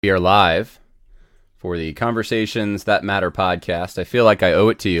We are live for the Conversations That Matter podcast. I feel like I owe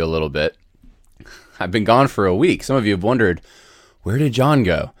it to you a little bit. I've been gone for a week. Some of you have wondered, where did John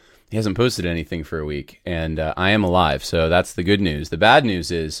go? He hasn't posted anything for a week, and I am alive, so that's the good news. The bad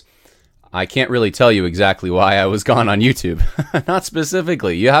news is I can't really tell you exactly why I was gone on YouTube. Not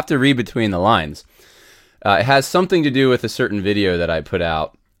specifically. You have to read between the lines. It has something to do with a certain video that I put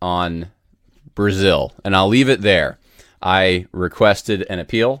out on Brazil, and I'll leave it there. I requested an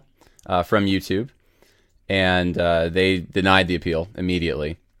appeal from YouTube, and they denied the appeal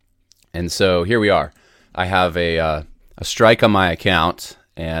immediately. And so here we are. I have a strike on my account,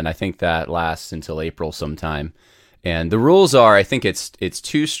 and I think that lasts until April sometime. And the rules are, I think it's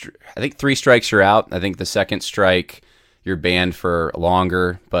three strikes are out. I think the second strike you're banned for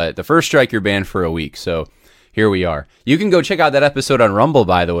longer, but the first strike you're banned for a week. So here we are. You can go check out that episode on Rumble,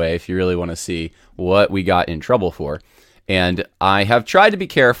 by the way, if you really want to see what we got in trouble for. And I have tried to be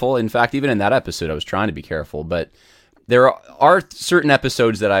careful. In fact, even in that episode, I was trying to be careful. But there are certain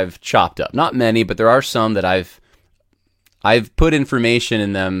episodes that I've chopped up. Not many, but there are some that I've put information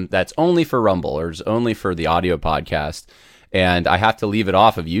in them that's only for Rumble or is only for the audio podcast. And I have to leave it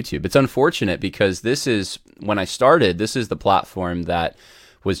off of YouTube. It's unfortunate because when I started, this is the platform that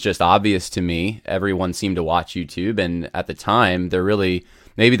was just obvious to me. Everyone seemed to watch YouTube. And at the time,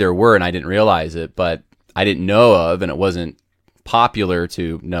 maybe there were, and I didn't realize it, but I didn't know of, and it wasn't popular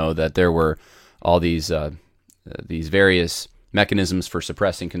to know that there were all these various mechanisms for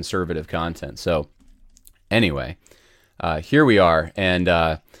suppressing conservative content. So anyway, here we are, and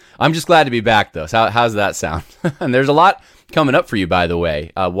I'm just glad to be back, though. So how's that sound? And there's a lot coming up for you, by the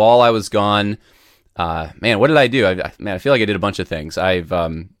way. While I was gone, man, what did I do? I feel like I did a bunch of things. I've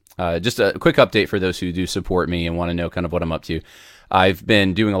just a quick update for those who do support me and want to know kind of what I'm up to. I've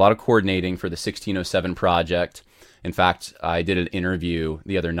been doing a lot of coordinating for the 1607 Project. In fact, I did an interview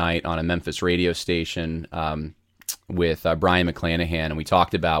the other night on a Memphis radio station with Brian McClanahan, and we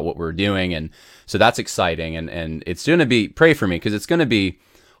talked about what we're doing, and so that's exciting, and it's going to be, pray for me, because it's going to be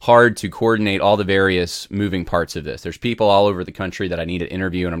hard to coordinate all the various moving parts of this. There's people all over the country that I need to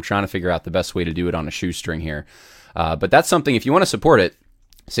interview, and I'm trying to figure out the best way to do it on a shoestring here. But that's something, if you want to support it,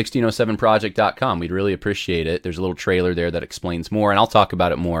 1607project.com. We'd really appreciate it. There's a little trailer there that explains more, and I'll talk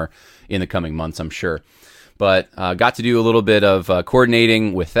about it more in the coming months, I'm sure. But got to do a little bit of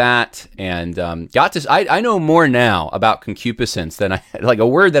coordinating with that, and I know more now about concupiscence than like a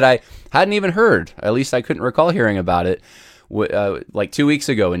word that I hadn't even heard. At least I couldn't recall hearing about it. Like 2 weeks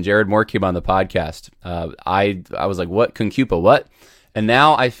ago when Jared Moore came on the podcast, I was like, what, concupa, what? And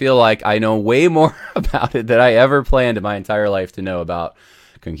now I feel like I know way more about it than I ever planned in my entire life to know about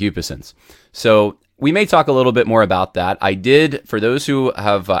concupiscence. So we may talk a little bit more about that. I did, for those who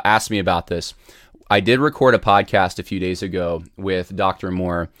have asked me about this, I did record a podcast a few days ago with Dr.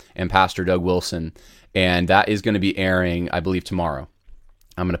 Moore and Pastor Doug Wilson, and that is going to be airing, I believe, tomorrow.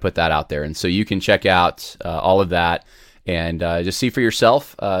 I'm going to put that out there. And so you can check out all of that and just see for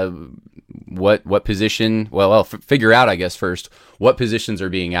yourself what position, figure out, I guess, first, what positions are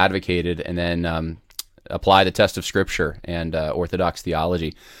being advocated, and then apply the test of Scripture and Orthodox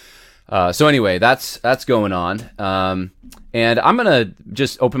theology. So anyway, that's going on. And I'm going to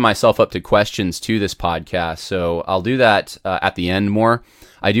just open myself up to questions to this podcast. So I'll do that at the end more.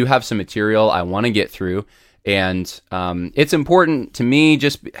 I do have some material I want to get through. And it's important to me,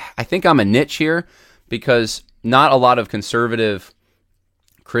 I think I'm a niche here because not a lot of conservative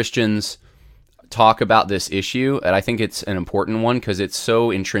Christians talk about this issue. And I think it's an important one because it's so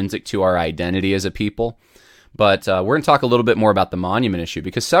intrinsic to our identity as a people. But we're going to talk a little bit more about the monument issue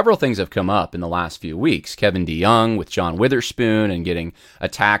because several things have come up in the last few weeks. Kevin DeYoung with John Witherspoon and getting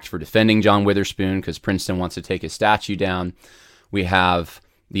attacked for defending John Witherspoon because Princeton wants to take his statue down. We have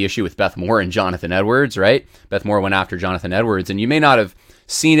the issue with Beth Moore and Jonathan Edwards, right? Beth Moore went after Jonathan Edwards, and you may not have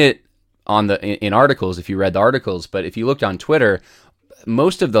seen it in articles if you read the articles, but if you looked on Twitter,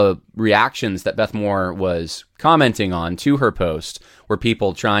 most of the reactions that Beth Moore was commenting on to her post were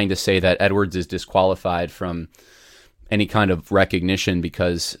people trying to say that Edwards is disqualified from any kind of recognition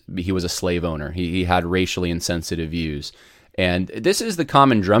because he was a slave owner. He had racially insensitive views. And this is the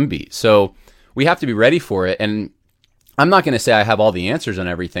common drumbeat. So we have to be ready for it. And I'm not going to say I have all the answers on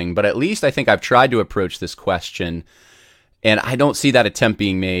everything, but at least I think I've tried to approach this question. And I don't see that attempt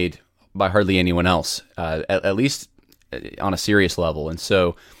being made by hardly anyone else, at least on a serious level. And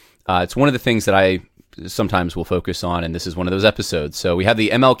so it's one of the things that I sometimes will focus on, and this is one of those episodes. So we have the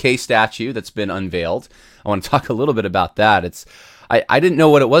MLK statue that's been unveiled. I want to talk a little bit about that. I didn't know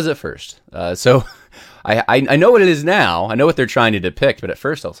what it was at first. So I know what it is now. I know what they're trying to depict, but at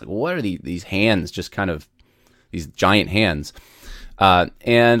first I was like, what are these hands, just kind of these giant hands?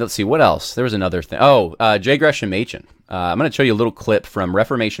 And let's see, what else? There was another thing. Oh, J. Gresham Machen. I'm going to show you a little clip from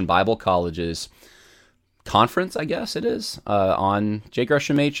Reformation Bible College's conference, I guess it is, on J.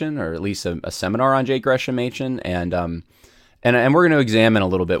 Gresham Machen, or at least a seminar on J. Gresham Machen, and we're going to examine a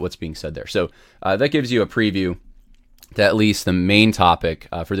little bit what's being said there. So that gives you a preview to at least the main topic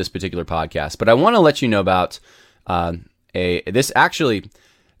for this particular podcast. But I want to let you know about this actually.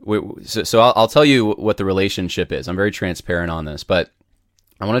 So I'll tell you what the relationship is. I'm very transparent on this, but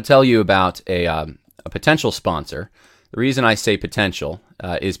I want to tell you about a potential sponsor. The reason I say potential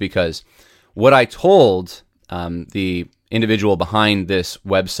is because what I told the individual behind this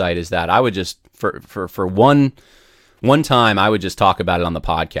website is that I would just for one time I would just talk about it on the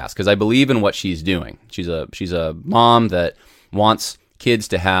podcast because I believe in what she's doing. She's a mom that wants kids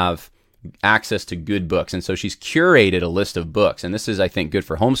to have access to good books, and so she's curated a list of books, and this is, I think, good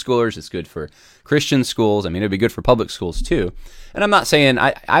for homeschoolers. It's good for Christian schools. I mean, it'd be good for public schools too. And I'm not saying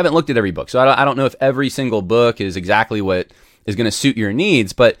I haven't looked at every book, so I don't know if every single book is exactly what is going to suit your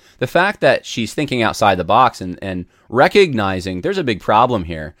needs, but the fact that she's thinking outside the box and recognizing there's a big problem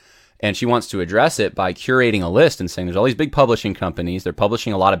here, and she wants to address it by curating a list and saying there's all these big publishing companies, they're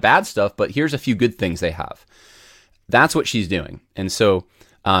publishing a lot of bad stuff, but here's a few good things they have. That's what she's doing. And so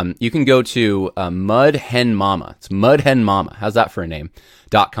you can go to Mud Hen Mama. It's Mud Hen Mama. How's that for a name?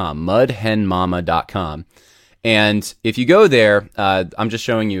 .com. mudhenmama.com. And if you go there, I'm just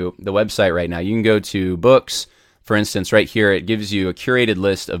showing you the website right now. You can go to books. For instance, right here, it gives you a curated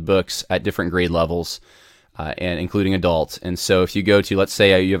list of books at different grade levels, and including adults. And so if you go to, let's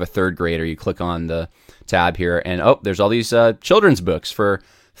say you have a third grader, you click on the tab here, and there's all these children's books for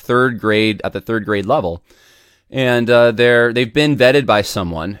third grade at the third grade level. And they've been vetted by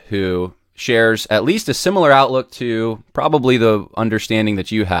someone who shares at least a similar outlook to probably the understanding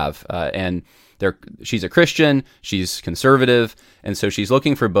that you have. And she's a Christian, she's conservative, and so she's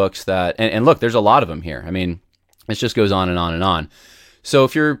looking for books that, and look, there's a lot of them here. I mean, it just goes on and on and on. So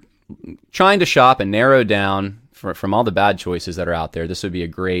if you're trying to shop and narrow down from all the bad choices that are out there, this would be a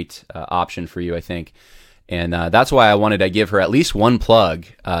great option for you, I think. And that's why I wanted to give her at least one plug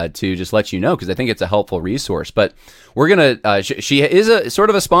to just let you know, because I think it's a helpful resource. But we're going to, she is a sort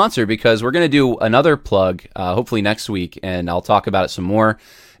of a sponsor, because we're going to do another plug hopefully next week, and I'll talk about it some more,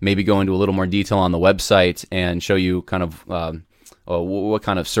 maybe go into a little more detail on the website and show you kind of what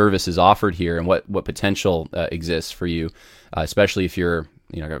kind of service is offered here and what potential exists for you, especially if you're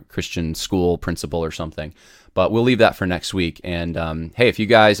a Christian school principal or something. But we'll leave that for next week. And hey, if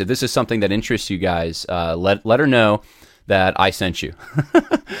this is something that interests you guys, let her know that I sent you,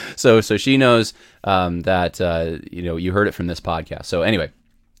 so she knows that you heard it from this podcast. So anyway,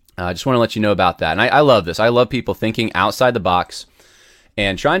 I just want to let you know about that. And I love this. I love people thinking outside the box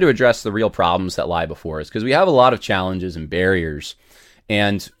and trying to address the real problems that lie before us, because we have a lot of challenges and barriers,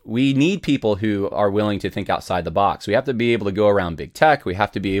 and we need people who are willing to think outside the box. We have to be able to go around big tech. We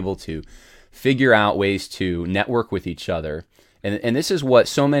have to be able to figure out ways to network with each other. And this is what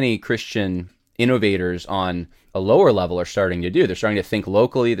so many Christian innovators on a lower level are starting to do. They're starting to think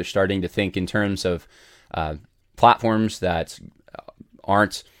locally. They're starting to think in terms of platforms that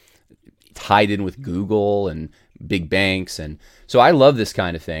aren't tied in with Google and big banks. And so I love this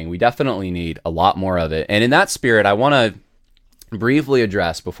kind of thing. We definitely need a lot more of it. And in that spirit, I want to briefly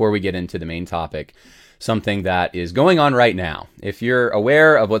address, before we get into the main topic, something that is going on right now. If you're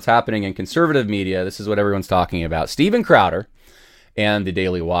aware of what's happening in conservative media, this is what everyone's talking about. Steven Crowder and the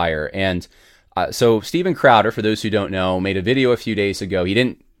Daily Wire. And so Steven Crowder, for those who don't know, made a video a few days ago. He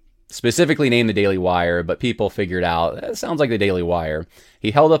didn't specifically name the Daily Wire, but people figured out, it sounds like the Daily Wire.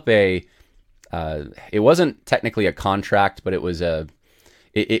 He held up it wasn't technically a contract, but it was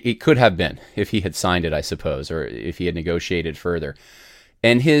it could have been if he had signed it, I suppose, or if he had negotiated further.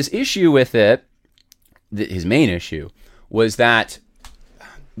 And his issue with it, his main issue, was that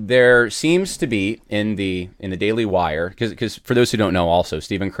there seems to be in the Daily Wire, because for those who don't know, also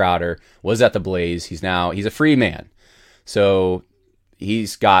Steven Crowder was at the Blaze. He's a free man, so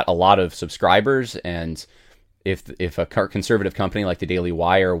he's got a lot of subscribers, and if a conservative company like the Daily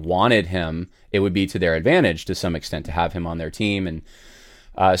Wire wanted him, it would be to their advantage to some extent to have him on their team. And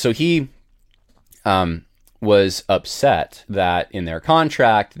so he was upset that in their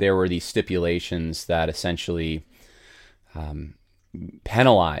contract there were these stipulations that essentially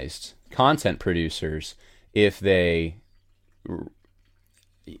penalized content producers if they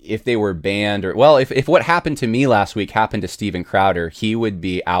were banned, or, well, if what happened to me last week happened to Steven Crowder, he would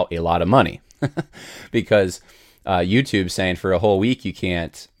be out a lot of money. Because YouTube's saying for a whole week you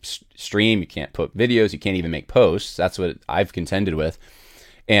can't stream, you can't put videos, you can't even make posts. That's what I've contended with.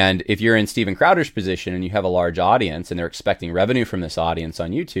 And if you're in Steven Crowder's position and you have a large audience and they're expecting revenue from this audience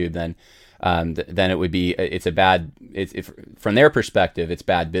on YouTube, then it would be, from their perspective, it's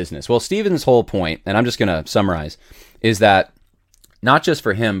bad business. Well, Steven's whole point, and I'm just going to summarize, is that not just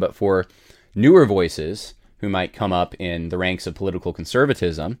for him, but for newer voices who might come up in the ranks of political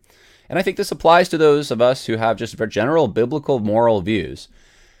conservatism, and I think this applies to those of us who have just general biblical moral views,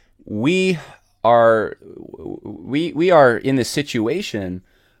 we are in this situation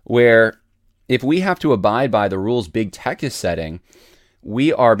where if we have to abide by the rules big tech is setting,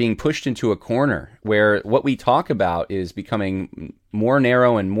 we are being pushed into a corner where what we talk about is becoming more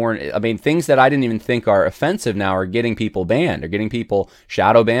narrow and more, things that I didn't even think are offensive now are getting people banned, or getting people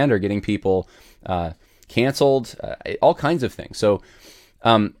shadow banned, or getting people canceled, all kinds of things. So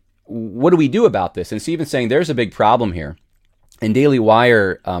what do we do about this? And Steven's saying there's a big problem here. And Daily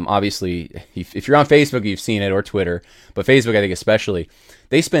Wire, obviously, if you're on Facebook, you've seen it, or Twitter, but Facebook, I think especially,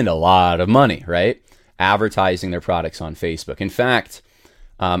 they spend a lot of money, right, advertising their products on Facebook. In fact,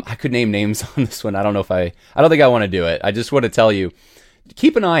 I could name names on this one. I don't think I want to do it. I just want to tell you,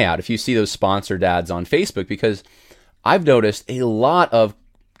 keep an eye out if you see those sponsored ads on Facebook, because I've noticed a lot of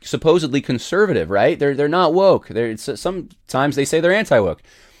supposedly conservative, right? They're not woke. Sometimes they say they're anti-woke.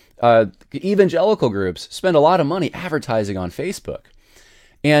 Evangelical groups spend a lot of money advertising on Facebook.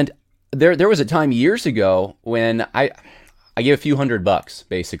 And there was a time years ago when I gave a few $100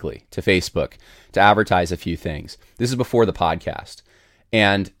 basically to Facebook to advertise a few things. This is before the podcast.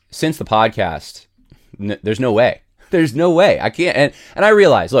 And since the podcast, there's no way. There's no way. I can't. And I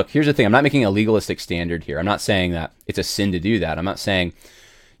realize, look, here's the thing. I'm not making a legalistic standard here. I'm not saying that it's a sin to do that. I'm not saying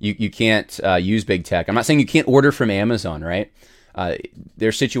you can't use big tech. I'm not saying you can't order from Amazon, right?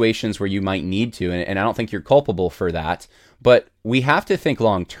 There's situations where you might need to, and I don't think you're culpable for that. But we have to think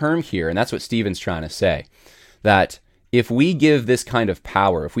long term here, and that's what Steven's trying to say, that if we give this kind of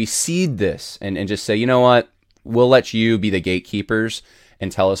power, if we cede this and just say, you know what, we'll let you be the gatekeepers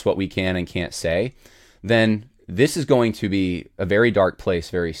and tell us what we can and can't say, then this is going to be a very dark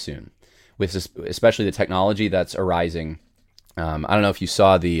place very soon, with especially the technology that's arising. I don't know if you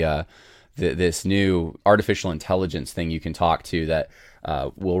saw this new artificial intelligence thing you can talk to that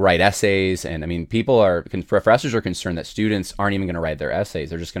will write essays. And professors are concerned that students aren't even going to write their essays.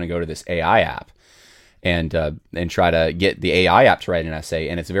 They're just going to go to this AI app and try to get the AI app to write an essay.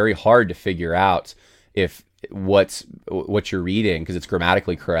 And it's very hard to figure out if what you're reading, because it's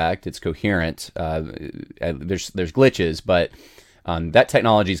grammatically correct, it's coherent. There's glitches, but that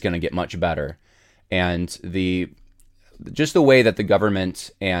technology is going to get much better. And just the way that the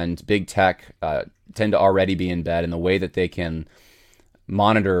government and big tech tend to already be in bed, and the way that they can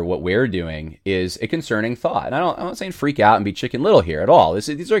monitor what we're doing is a concerning thought. And I'm not saying freak out and be Chicken Little here at all.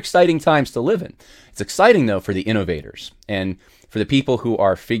 These are exciting times to live in. It's exciting, though, for the innovators and for the people who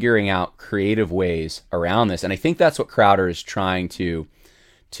are figuring out creative ways around this. And I think that's what Crowder is trying to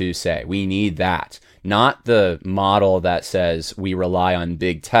say. We need that, not the model that says we rely on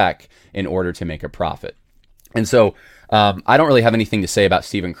big tech in order to make a profit. And so I don't really have anything to say about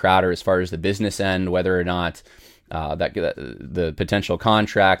Steven Crowder as far as the business end, whether or not that the potential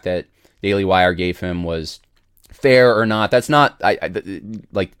contract that Daily Wire gave him was fair or not. That's not,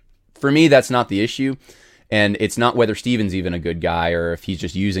 for me, that's not the issue. And it's not whether Steven's even a good guy or if he's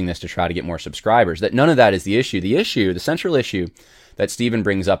just using this to try to get more subscribers. None of that is the issue. The central issue that Steven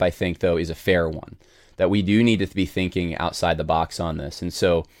brings up, I think, though, is a fair one, that we do need to be thinking outside the box on this. And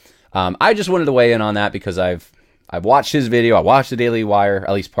so I just wanted to weigh in on that because I've watched his video. I watched the Daily Wire,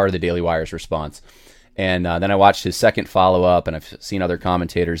 at least part of the Daily Wire's response. And then I watched his second follow-up, and I've seen other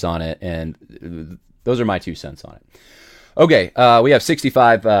commentators on it. And those are my 2 cents on it. Okay, we have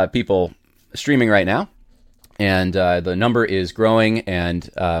 65 people streaming right now. And the number is growing, and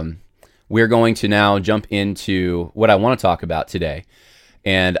we're going to now jump into what I want to talk about today.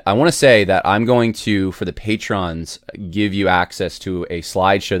 And I want to say that I'm going to, for the patrons, give you access to a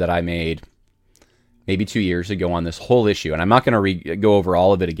slideshow that I made maybe 2 years ago on this whole issue. And I'm not going to go over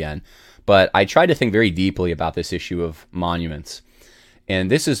all of it again, but I tried to think very deeply about this issue of monuments.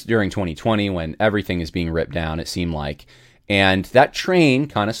 And this is during 2020 when everything is being ripped down, it seemed like. And that train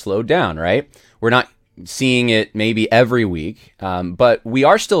kind of slowed down, right? We're not seeing it maybe every week, but we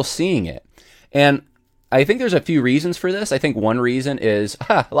are still seeing it. And I think there's a few reasons for this. I think one reason is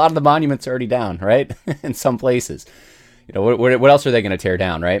a lot of the monuments are already down, right? In some places. You know, what else are they going to tear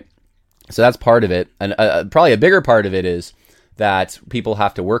down, right? So that's part of it. And probably a bigger part of it is that people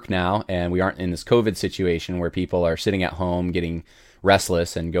have to work now, and we aren't in this COVID situation where people are sitting at home getting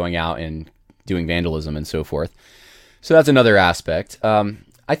restless and going out and doing vandalism and so forth. So that's another aspect.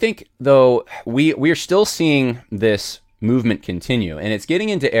 I think, though, we are still seeing this movement continue. And it's getting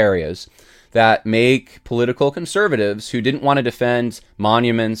into areas that make political conservatives who didn't want to defend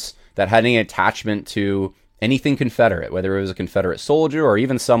monuments that had any attachment to anything Confederate, whether it was a Confederate soldier or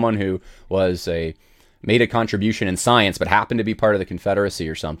even someone who made a contribution in science but happened to be part of the Confederacy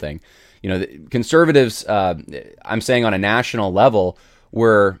or something. The conservatives, I'm saying on a national level,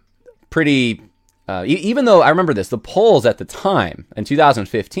 were pretty, even though I remember this, the polls at the time in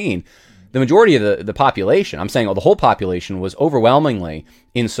 2015, the majority of the population, I'm saying the whole population, was overwhelmingly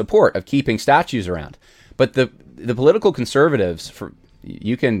in support of keeping statues around. But the political conservatives,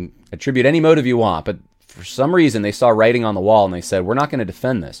 you can attribute any motive you want, but for some reason they saw writing on the wall and they said, we're not going to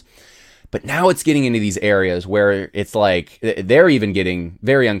defend this. But now it's getting into these areas where it's like they're even getting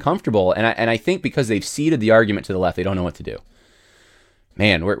very uncomfortable. And I think because they've ceded the argument to the left, they don't know what to do.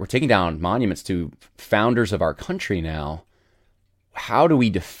 Man, we're taking down monuments to founders of our country now. How do we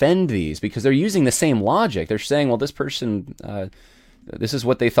defend these? Because they're using the same logic. They're saying, well, this person, this is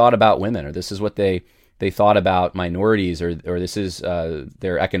what they thought about women, or this is what they thought about minorities, or this is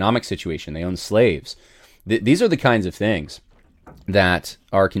their economic situation. They own slaves. These are the kinds of things that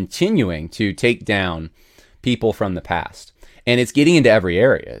are continuing to take down people from the past. And it's getting into every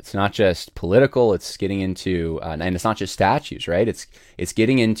area. It's not just political. It's getting into, and it's not just statues, right? It's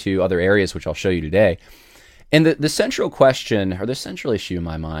getting into other areas, which I'll show you today. And the central question, or the central issue in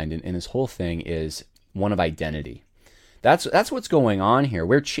my mind in this whole thing, is one of identity. That's what's going on here.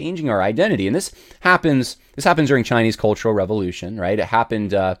 We're changing our identity. And this happens during Chinese Cultural Revolution, right? It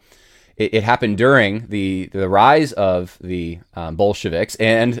happened it happened during the rise of the Bolsheviks,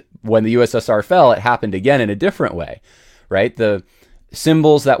 and when the USSR fell, it happened again in a different way, right? The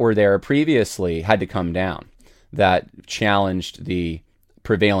symbols that were there previously had to come down that challenged the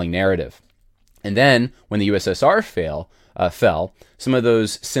prevailing narrative. And then when the USSR fell, some of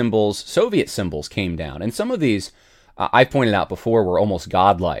those symbols, Soviet symbols, came down. And some of these, I've pointed out before, were almost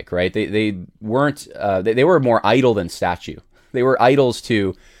godlike, right? They weren't, they were more idol than statue. They were idols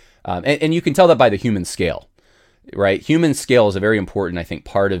to, and you can tell that by the human scale, right? Human scale is a very important, I think,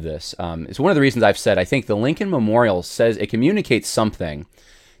 part of this. It's one of the reasons I've said, I think the Lincoln Memorial says it communicates something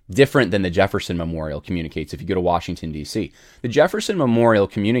different than the Jefferson Memorial communicates if you go to Washington, D.C. The Jefferson Memorial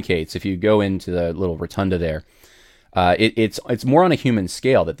communicates, if you go into the little rotunda there, it's more on a human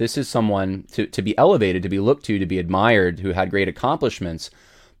scale, that this is someone to be elevated, to be looked to be admired, who had great accomplishments,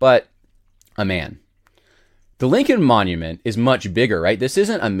 but a man. The Lincoln Monument is much bigger, right? This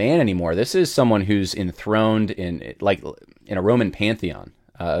isn't a man anymore. This is someone who's enthroned in a Roman pantheon,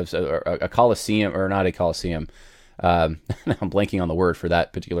 a Colosseum, or not a Colosseum. I'm blanking on the word for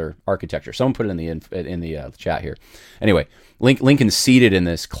that particular architecture. Someone put it in the chat here. Anyway, Lincoln's seated in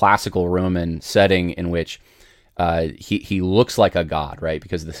this classical Roman setting in which he looks like a god, right?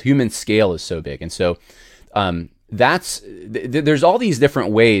 Because the human scale is so big, and so there's all these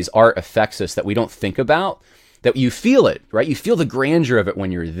different ways art affects us that we don't think about. That you feel it, right? You feel the grandeur of it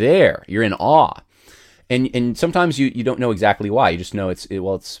when you're there. You're in awe, and sometimes you don't know exactly why. You just know it's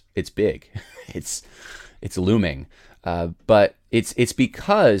big, it's looming, but it's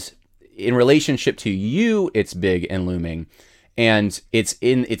because in relationship to you, it's big and looming, and it's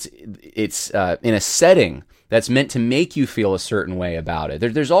in a setting that's meant to make you feel a certain way about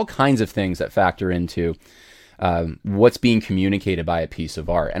it. There's all kinds of things that factor into what's being communicated by a piece of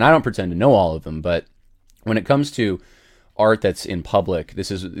art, and I don't pretend to know all of them, but when it comes to art that's in public,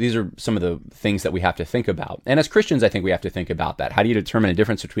 these are some of the things that we have to think about. And as Christians, I think we have to think about that. How do you determine a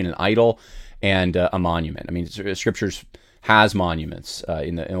difference between an idol and a monument? I mean, Scriptures has monuments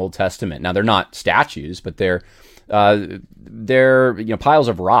in the Old Testament. Now, they're not statues, but they're piles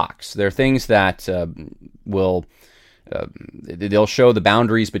of rocks. They're things that they'll show the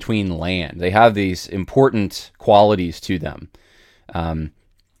boundaries between land. They have these important qualities to them.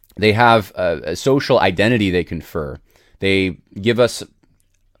 They have a social identity they confer. They give us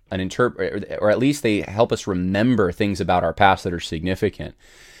or at least they help us remember things about our past that are significant.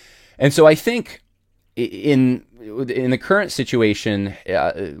 And so I think in the current situation,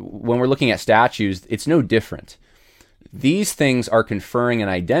 when we're looking at statues, it's no different. These things are conferring an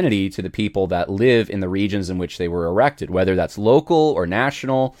identity to the people that live in the regions in which they were erected, whether that's local or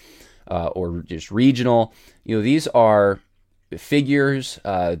national or just regional. These are figures,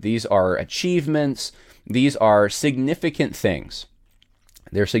 these are achievements, these are significant things.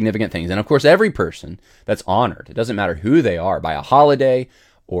 They're significant things. And of course, every person that's honored, it doesn't matter who they are, by a holiday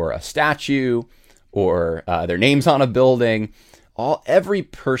or a statue or their name's on a building, every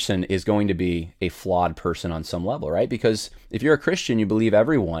person is going to be a flawed person on some level, right? Because if you're a Christian, you believe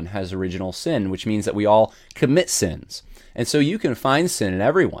everyone has original sin, which means that we all commit sins. And so you can find sin in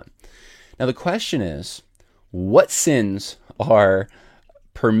everyone. Now the question is, what sins are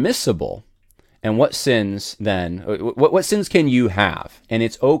permissible and what sins then, what sins can you have? And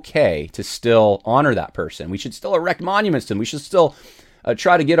it's okay to still honor that person. We should still erect monuments to them. We should still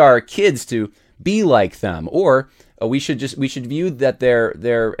try to get our kids to be like them, or we should view that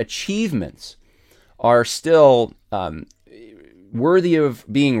their achievements are still worthy of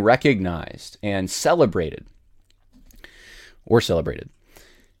being recognized and celebrated.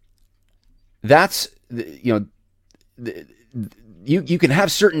 That's, you can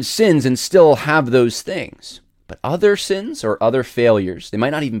have certain sins and still have those things. But other sins or other failures, they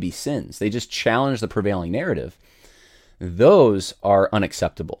might not even be sins. They just challenge the prevailing narrative. Those are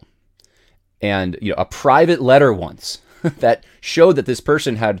unacceptable. And a private letter once that showed that this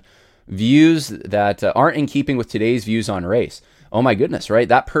person had views that aren't in keeping with today's views on race. Oh my goodness, right?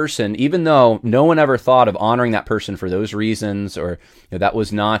 That person, even though no one ever thought of honoring that person for those reasons, or that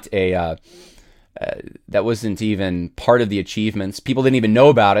was not that wasn't even part of the achievements. People didn't even know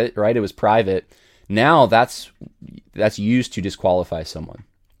about it, right? It was private. Now that's used to disqualify someone.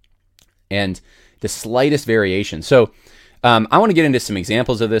 And the slightest variation. So I want to get into some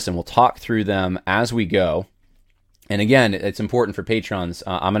examples of this, and we'll talk through them as we go. And again, it's important for patrons.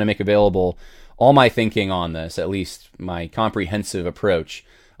 I'm going to make available all my thinking on this, at least my comprehensive approach,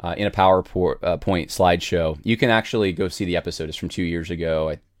 in a PowerPoint slideshow. You can actually go see the episode. It's from 2 years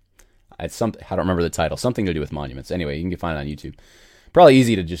ago. I don't remember the title. Something to do with monuments. Anyway, you can find it on YouTube. Probably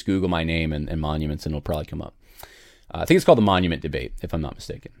easy to just Google my name and monuments, and it'll probably come up. I think it's called the Monument Debate, if I'm not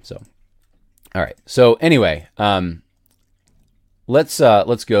mistaken. So, all right. So anyway, let's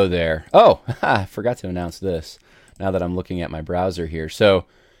go there. Oh, I forgot to announce this. Now that I'm looking at my browser here, so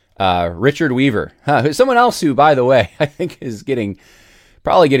Richard Weaver, someone else who, by the way, I think is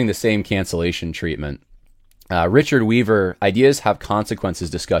probably getting the same cancellation treatment. Richard Weaver, Ideas Have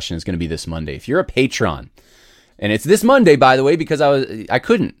Consequences discussion is going to be this Monday. If you're a patron, and it's this Monday, by the way, because I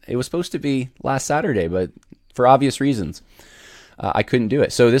couldn't. It was supposed to be last Saturday, but for obvious reasons, I couldn't do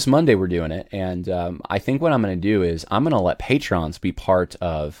it. So this Monday we're doing it, and I think what I'm going to do is I'm going to let patrons be part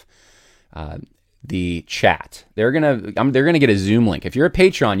of the chat. They're gonna get a Zoom link. If you're a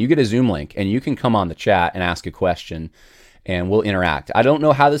patron, you get a Zoom link, and you can come on the chat and ask a question, and we'll interact. I don't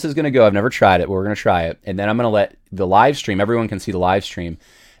know how this is going to go. I've never tried it, but we're going to try it. And then I'm going to let the live stream, everyone can see the live stream.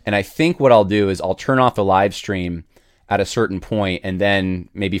 And I think what I'll do is I'll turn off the live stream at a certain point, and then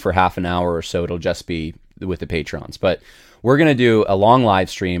maybe for half an hour or so, it'll just be with the patrons. But we're going to do a long live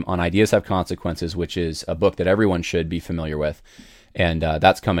stream on Ideas Have Consequences, which is a book that everyone should be familiar with. And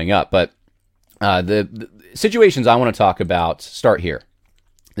that's coming up. But the situations I want to talk about start here.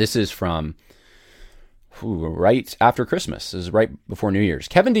 This is from right after Christmas. This is right before New Year's.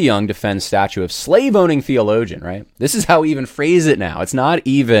 Kevin DeYoung defends statue of slave-owning theologian, right? This is how we even phrase it now. It's not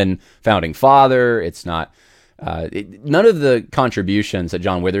even founding father. It's not... none of the contributions that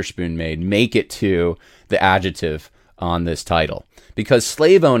John Witherspoon made make it to the adjective on this title, because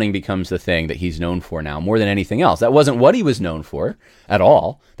slave-owning becomes the thing that he's known for now more than anything else. That wasn't what he was known for at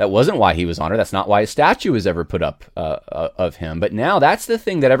all. That wasn't why he was honored. That's not why a statue was ever put up of him. But now that's the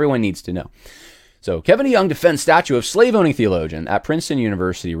thing that everyone needs to know. So Kevin DeYoung defends statue of slave-owning theologian at Princeton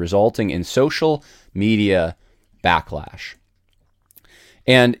University, resulting in social media backlash.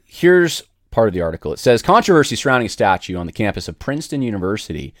 And here's part of the article. It says, controversy surrounding a statue on the campus of Princeton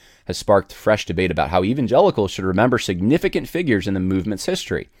University has sparked fresh debate about how evangelicals should remember significant figures in the movement's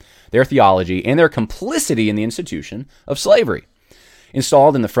history, their theology, and their complicity in the institution of slavery.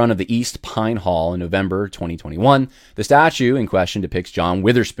 Installed in the front of the East Pine Hall in November 2021, the statue in question depicts John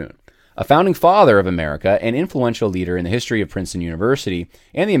Witherspoon, a founding father of America and influential leader in the history of Princeton University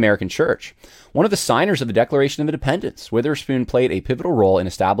and the American Church. One of the signers of the Declaration of Independence, Witherspoon played a pivotal role in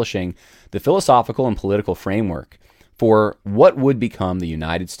establishing the philosophical and political framework for what would become the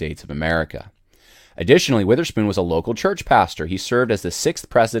United States of America. Additionally, Witherspoon was a local church pastor. He served as the 6th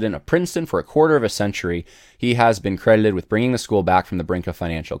president of Princeton for a quarter of a century. He has been credited with bringing the school back from the brink of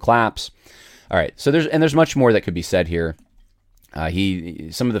financial collapse. All right, so there's much more that could be said here.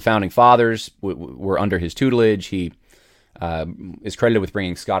 Some of the founding fathers were under his tutelage. He is credited with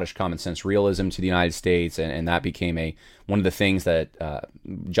bringing Scottish common sense realism to the United States, and that became one of the things that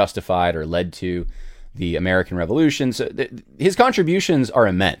justified or led to the American Revolution. So his contributions are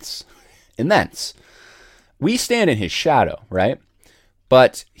immense. We stand in his shadow, right?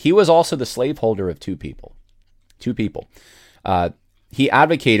 But he was also the slaveholder of two people. He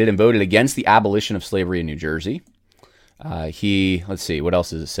advocated and voted against the abolition of slavery in New Jersey. Let's see, what else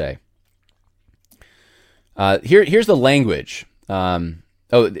does it say? Here's the language.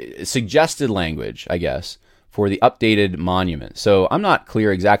 Suggested language, I guess, for the updated monument. So I'm not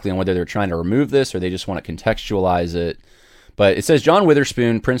clear exactly on whether they're trying to remove this or they just want to contextualize it. But it says John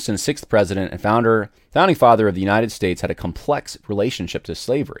Witherspoon, Princeton's sixth president and founding father of the United States, had a complex relationship to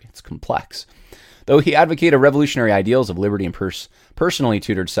slavery. It's complex. Though he advocated revolutionary ideals of liberty and personally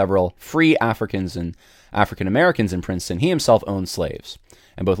tutored several free Africans and African Americans in Princeton, he himself owned slaves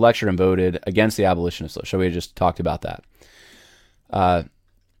and both lectured and voted against the abolition of slavery. So we just talked about that.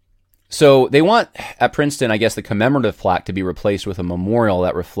 So they want at Princeton, I guess, the commemorative plaque to be replaced with a memorial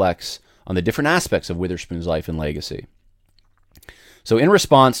that reflects on the different aspects of Witherspoon's life and legacy. So in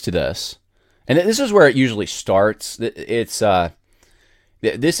response to this, and this is where it usually starts, this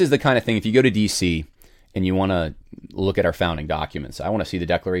is the kind of thing, if you go to D.C. and you want to look at our founding documents, I want to see the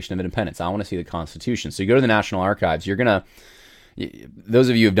Declaration of Independence, I want to see the Constitution. So you go to the National Archives, those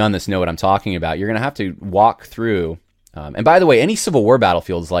of you who have done this know what I'm talking about, you're going to have to walk through, and by the way, any Civil War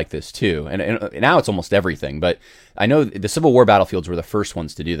battlefield is like this too, and now it's almost everything, but I know the Civil War battlefields were the first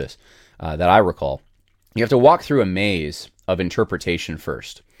ones to do this, that I recall. You have to walk through a maze of interpretation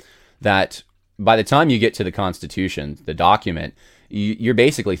first, that by the time you get to the Constitution, the document, you're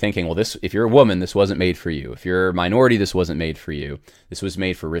basically thinking, well, this, if you're a woman, this wasn't made for you. If you're a minority, this wasn't made for you. This was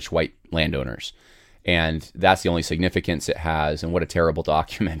made for rich white landowners. And that's the only significance it has, and what a terrible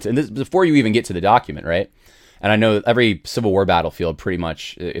document. And this before you even get to the document, right? And I know every Civil War battlefield, pretty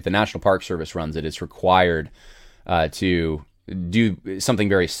much, if the National Park Service runs it, it's required to do something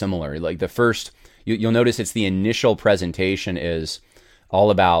very similar. Like the first, you'll notice it's the initial presentation is all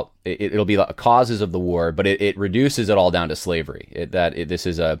about, it'll be like causes of the war, but it reduces it all down to slavery. This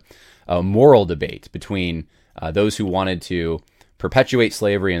is a moral debate between those who wanted to perpetuate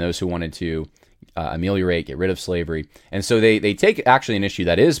slavery and those who wanted to ameliorate, get rid of slavery. And so they take actually an issue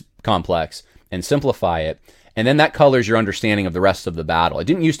that is complex and simplify it. And then that colors your understanding of the rest of the battle. It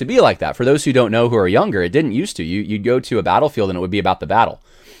didn't used to be like that. For those who don't know, who are younger, it didn't used to. You'd go to a battlefield and it would be about the battle.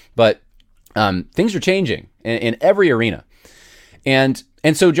 But things are changing in every arena. And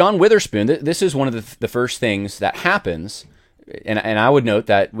so John Witherspoon, this is one of the first things that happens. And I would note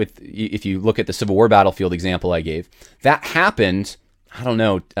that if you look at the Civil War battlefield example I gave, that happened, I don't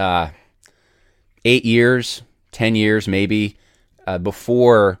know, 8 years, 10 years maybe,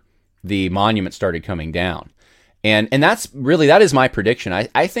 before the monument started coming down. And that is my prediction.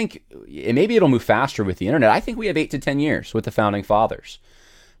 I think maybe it'll move faster with the internet. I think we have 8 to 10 years with the founding fathers.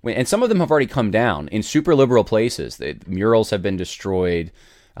 And some of them have already come down in super liberal places. The murals have been destroyed.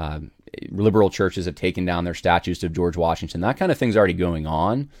 Liberal churches have taken down their statues of George Washington. That kind of thing's already going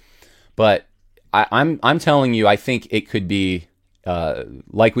on. But I'm telling you, I think it could be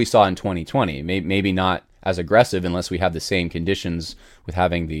like we saw in 2020. Maybe not as aggressive unless we have the same conditions with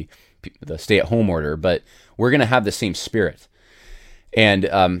having the stay-at-home order. But we're going to have the same spirit. And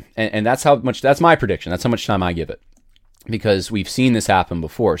that's my prediction. That's how much time I give it, because we've seen this happen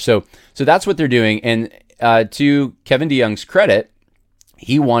before. So that's what they're doing. And to Kevin DeYoung's credit,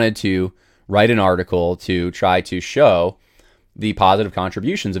 he wanted to write an article to try to show the positive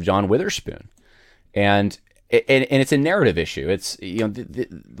contributions of John Witherspoon. And it's a narrative issue. It's,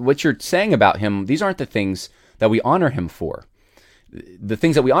 what you're saying about him, these aren't the things that we honor him for. The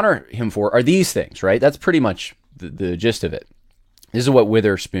things that we honor him for are these things, right? That's pretty much the gist of it. This is what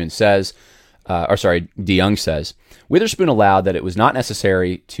Witherspoon says. DeYoung says, Witherspoon allowed that it was not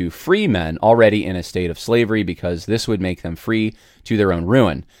necessary to free men already in a state of slavery because this would make them free to their own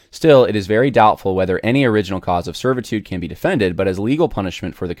ruin. Still, it is very doubtful whether any original cause of servitude can be defended, but as legal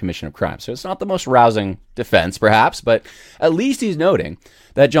punishment for the commission of crime. So it's not the most rousing defense, perhaps, but at least he's noting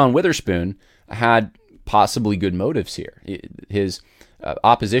that John Witherspoon had possibly good motives here. His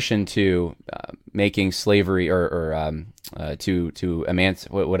opposition to making slavery to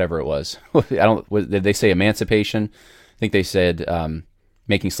whatever it was. Did they say emancipation? I think they said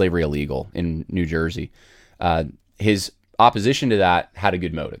making slavery illegal in New Jersey. His opposition to that had a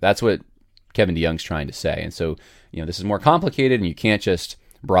good motive. That's what Kevin DeYoung's trying to say. And so, this is more complicated, and you can't just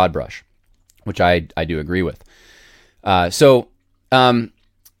broad brush, which I do agree with. So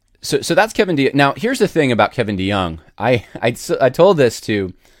that's Kevin DeYoung. Now, here's the thing about Kevin DeYoung. I told this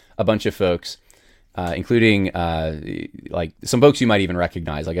to a bunch of folks, including like some folks you might even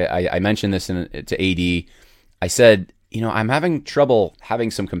recognize. Like I mentioned this to AD. I said, I'm having trouble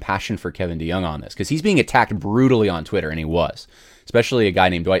having some compassion for Kevin DeYoung on this, because he's being attacked brutally on Twitter, and he was, especially a guy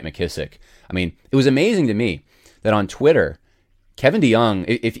named Dwight McKissick. I mean, it was amazing to me that on Twitter, Kevin DeYoung,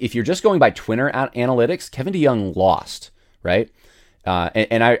 if you're just going by Twitter analytics, Kevin DeYoung lost, right?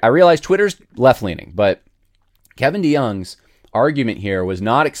 And I realize Twitter's left-leaning, but Kevin DeYoung's argument here was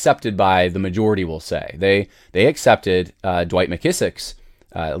not accepted by the majority, we'll say. They accepted Dwight McKissick's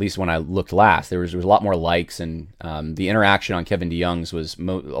At least when I looked last, there was a lot more likes, and the interaction on Kevin DeYoung's was a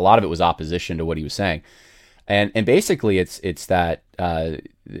lot of it was opposition to what he was saying, and basically it's that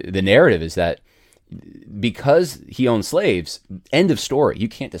the narrative is that because he owned slaves, end of story. You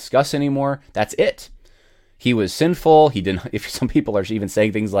can't discuss anymore. That's it. He was sinful. He didn't. If some people are even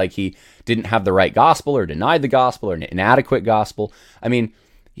saying things like he didn't have the right gospel or denied the gospel or an inadequate gospel. I mean,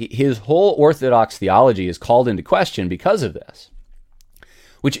 his whole Orthodox theology is called into question because of this.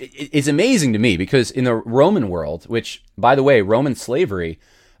 Which is amazing to me because in the Roman world, which, by the way, Roman slavery,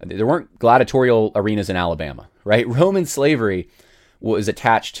 there weren't gladiatorial arenas in Alabama, right? Roman slavery was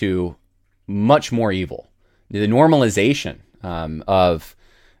attached to much more evil. The normalization of,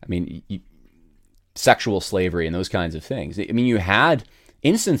 sexual slavery and those kinds of things. I mean, you had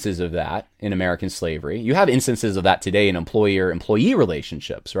instances of that in American slavery. You have instances of that today in employer-employee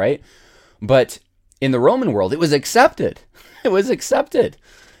relationships, right? But in the Roman world, it was accepted. It was accepted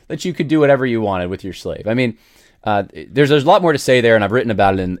that you could do whatever you wanted with your slave. I mean, there's a lot more to say there, and I've written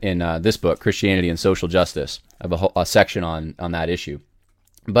about it in this book, Christianity and Social Justice. I have a section on that issue.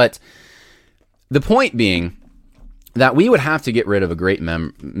 But the point being that we would have to get rid of a great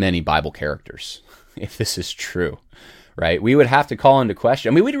many Bible characters if this is true, right? We would have to call into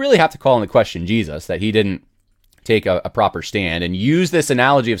question. We'd really have to call into question Jesus, that he didn't take a proper stand and use this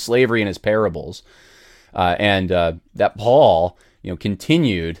analogy of slavery in his parables. And that Paul,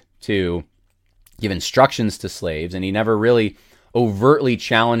 continued to give instructions to slaves, and he never really overtly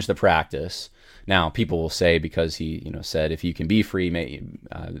challenged the practice. Now, people will say because he, said if you can be free,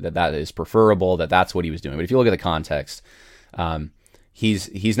 that is preferable, that's what he was doing. But if you look at the context,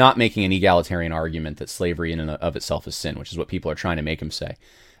 he's not making an egalitarian argument that slavery in and of itself is sin, which is what people are trying to make him say.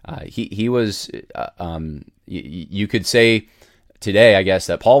 He was, you could say today, I guess,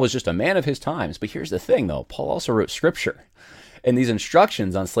 that Paul was just a man of his times. But here's the thing, though. Paul also wrote Scripture. And these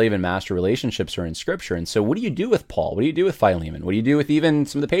instructions on slave and master relationships are in Scripture. And so what do you do with Paul? What do you do with Philemon? What do you do with even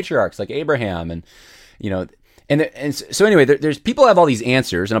some of the patriarchs like Abraham? And, so anyway, there's people have all these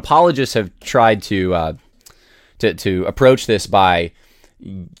answers, and apologists have tried to approach this by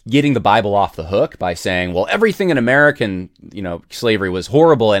getting the Bible off the hook by saying, well, everything in American, slavery was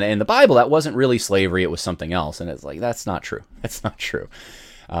horrible. And in the Bible, that wasn't really slavery. It was something else. And it's like, that's not true. That's not true.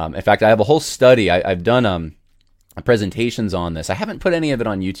 In fact, I have a whole study. I've done presentations on this. I haven't put any of it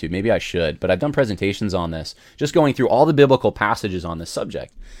on YouTube. Maybe I should, but I've done presentations on this, just going through all the biblical passages on this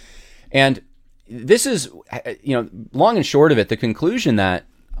subject. And this is, long and short of it, the conclusion that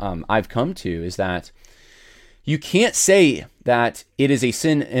I've come to is that you can't say that it is a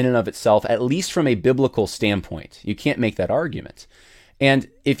sin in and of itself, at least from a biblical standpoint. You can't make that argument. And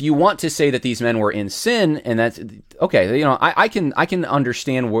if you want to say that these men were in sin, and that's okay, I can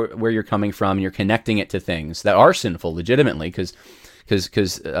understand where you're coming from. You're connecting it to things that are sinful legitimately, because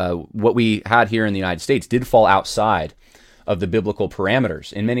what we had here in the United States did fall outside of the biblical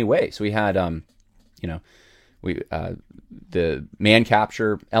parameters in many ways. We had, the man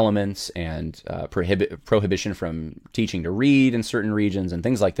capture elements and prohibition from teaching to read in certain regions and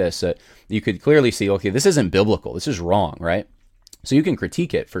things like this. You could clearly see, okay, this isn't biblical. This is wrong, right? So you can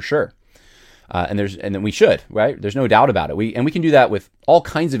critique it for sure, and then we should, right? There's no doubt about it. We can do that with all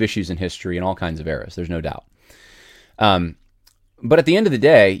kinds of issues in history and all kinds of eras. There's no doubt. But at the end of the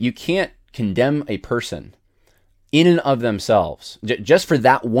day, you can't condemn a person in and of themselves, just for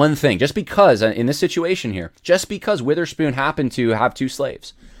that one thing, just because, in this situation here, just because Witherspoon happened to have 2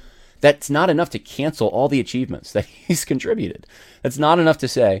 slaves, that's not enough to cancel all the achievements that he's contributed. That's not enough to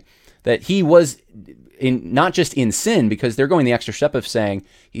say that he was not just in sin, because they're going the extra step of saying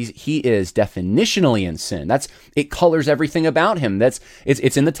he is definitionally in sin. It colors everything about him.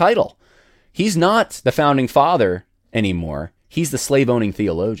 It's in the title. He's not the founding father anymore. He's the slave-owning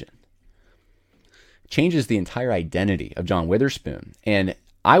theologian. Changes the entire identity of John Witherspoon. And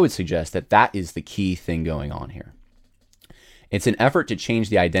I would suggest that is the key thing going on here. It's an effort to change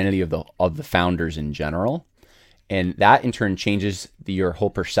the identity of the founders in general. And that in turn changes your whole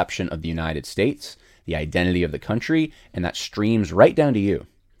perception of the United States, the identity of the country, and that streams right down to you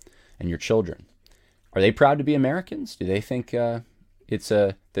and your children. Are they proud to be Americans? Do they think that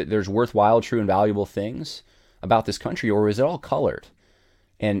there's worthwhile, true, and valuable things about this country, or is it all colored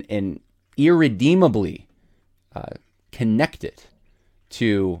and irredeemably connected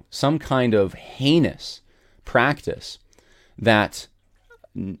to some kind of heinous practice that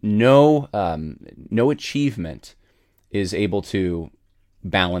no achievement is able to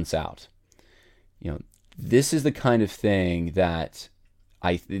balance out? This is the kind of thing that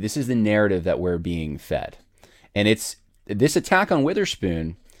this is the narrative that we're being fed. And it's this attack on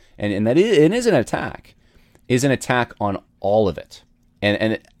Witherspoon, and that it is an attack on all of it.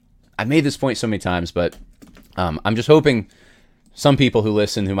 and I've made this point so many times, but I'm just hoping some people who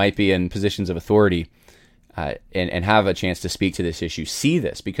listen, who might be in positions of authority and have a chance to speak to this issue, see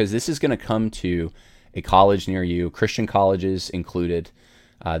this, because this is going to come to a college near you, Christian colleges included.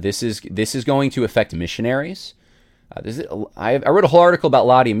 This is going to affect missionaries. I wrote a whole article about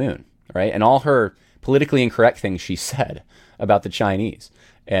Lottie Moon, right, and all her politically incorrect things she said about the Chinese,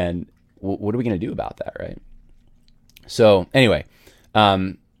 and what are we going to do about that, right? So anyway,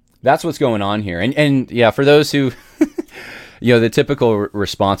 that's what's going on here, and yeah, for those who, the typical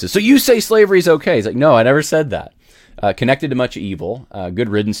responses. So you say slavery is okay? It's like, no, I never said that. Connected to much evil, good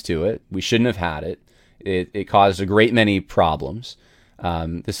riddance to it. We shouldn't have had it. It caused a great many problems.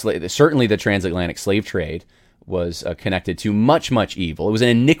 Certainly the transatlantic slave trade was connected to much evil. It was an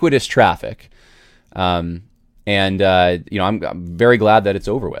iniquitous traffic. I'm very glad that it's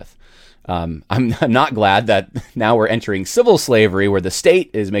over with. I'm not glad that now we're entering civil slavery where the state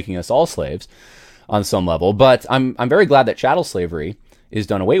is making us all slaves on some level, but I'm very glad that chattel slavery is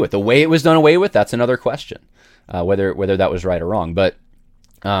done away with. The way it was done away with, that's another question, whether that was right or wrong. But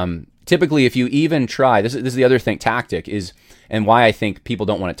typically, if you even try, this is the other tactic is, and why I think people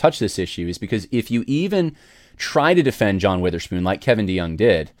don't want to touch this issue is because if you even try to defend John Witherspoon like Kevin DeYoung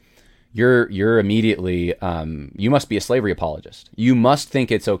did, you're immediately, you must be a slavery apologist. You must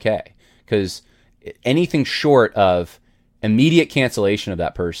think it's okay, because anything short of immediate cancellation of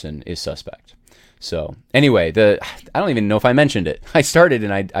that person is suspect. So anyway, I don't even know if I mentioned it. I started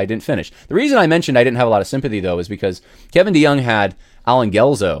and I didn't finish. The reason I mentioned I didn't have a lot of sympathy, though, is because Kevin DeYoung had Alan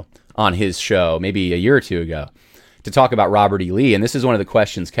Gelzo on his show maybe a year or two ago to talk about Robert E. Lee. And this is one of the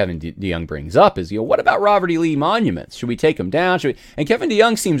questions Kevin DeYoung brings up is, what about Robert E. Lee monuments? Should we take them down? And Kevin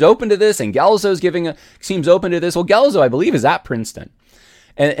DeYoung seems open to this, and Gelzo's seems open to this. Well, Gelzo, I believe, is at Princeton.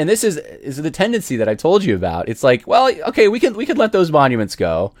 And this is the tendency that I told you about. It's like, well, okay, we could let those monuments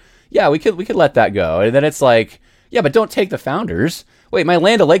go. Yeah, we could let that go. And then it's like, yeah, but don't take the founders. Wait, my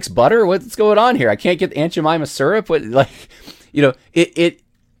Land O'Lakes butter? What's going on here? I can't get Aunt Jemima syrup?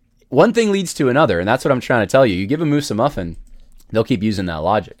 One thing leads to another, and that's what I'm trying to tell you. You give a moose a muffin, they'll keep using that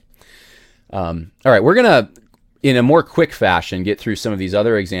logic. All right, we're going to, in a more quick fashion, get through some of these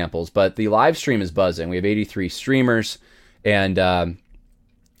other examples, but the live stream is buzzing. We have 83 streamers, and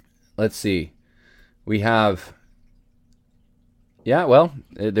let's see. We have... Yeah, well,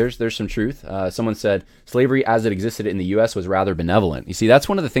 there's some truth. Someone said slavery as it existed in the U.S. was rather benevolent. You see, that's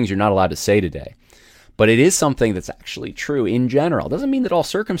one of the things you're not allowed to say today. But it is something that's actually true in general. It doesn't mean that all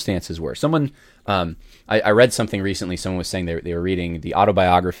circumstances were. Someone, I read something recently. Someone was saying they were reading the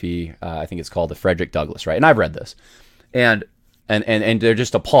autobiography. I think it's called The Frederick Douglass, right? And I've read this, and they're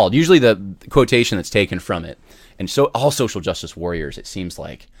just appalled. Usually the quotation that's taken from it, and so all social justice warriors, it seems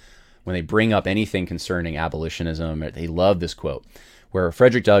like, when they bring up anything concerning abolitionism, they love this quote where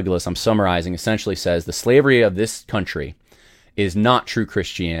Frederick Douglass, I'm summarizing, essentially says the slavery of this country is not true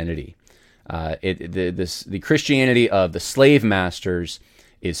Christianity. The Christianity of the slave masters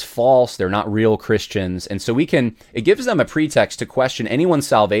is false. They're not real Christians. And so it gives them a pretext to question anyone's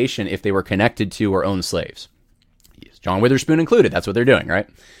salvation if they were connected to or owned slaves. John Witherspoon included. That's what they're doing, right?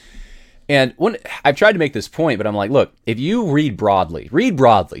 And I've tried to make this point, but I'm like, look, if you read broadly.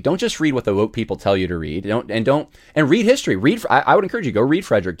 Don't just read what the woke people tell you to read. And read history. I would encourage you, go read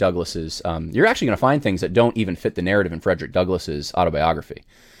Frederick Douglass's. You're actually going to find things that don't even fit the narrative in Frederick Douglass's autobiography.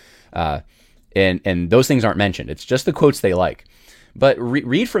 And those things aren't mentioned. It's just the quotes they like. But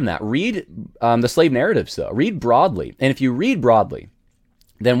read from that. Read the slave narratives, though. Read broadly. And if you read broadly,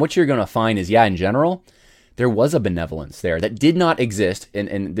 then what you're going to find is, in general, there was a benevolence there that did not exist,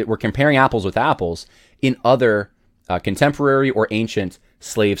 and we're comparing apples with apples in other contemporary or ancient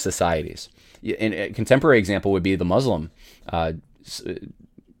slave societies. And a contemporary example would be the Muslim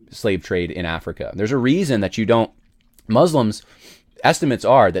slave trade in Africa. There's a reason that Muslims, estimates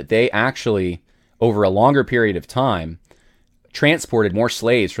are that they actually, over a longer period of time, transported more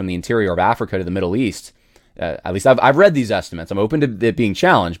slaves from the interior of Africa to the Middle East. At least I've read these estimates. I'm open to it being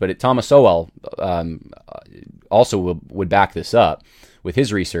challenged, but Thomas Sowell also would back this up with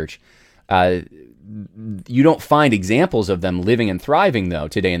his research. You don't find examples of them living and thriving, though,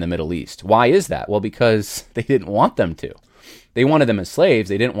 today in the Middle East. Why is that? Well, because they didn't want them to. They wanted them as slaves.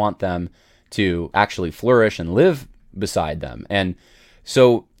 They didn't want them to actually flourish and live beside them. And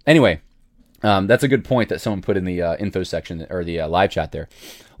so, anyway, that's a good point that someone put in the info section or the live chat there.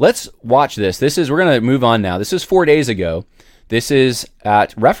 Let's watch this. We're going to move on now. This is 4 days ago. This is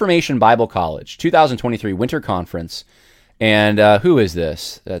at Reformation Bible College, 2023 Winter Conference. And who is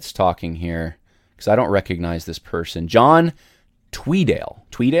this that's talking here? Because I don't recognize this person. John Tweedale.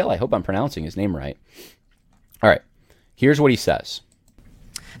 Tweedale? I hope I'm pronouncing his name right. All right. Here's what he says.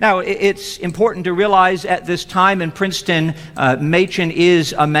 Now, it's important to realize at this time in Princeton, Machen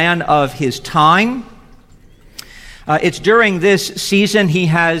is a man of his time. It's during this season he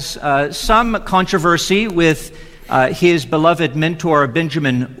has some controversy with his beloved mentor,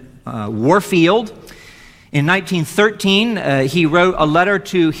 Benjamin Warfield. In 1913, he wrote a letter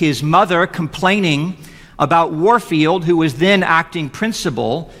to his mother complaining about Warfield, who was then acting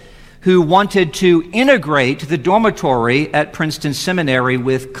principal, who wanted to integrate the dormitory at Princeton Seminary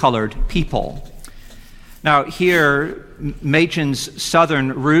with colored people. Now, here, Machen's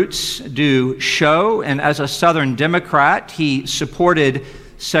Southern roots do show, and as a Southern Democrat, he supported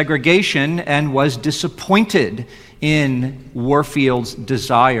segregation and was disappointed in Warfield's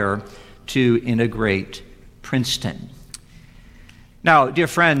desire to integrate Princeton. Now, dear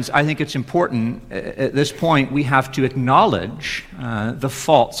friends, I think it's important at this point we have to acknowledge the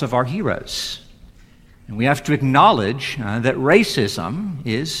faults of our heroes. And we have to acknowledge that racism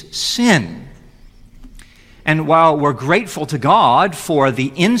is sin. And while we're grateful to God for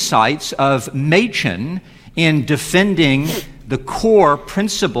the insights of Machen in defending the core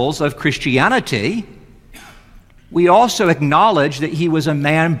principles of Christianity, we also acknowledge that he was a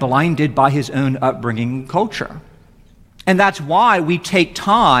man blinded by his own upbringing and culture. And that's why we take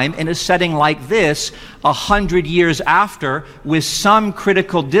time in a setting like this, 100 years after, with some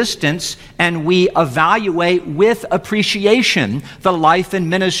critical distance, and we evaluate with appreciation the life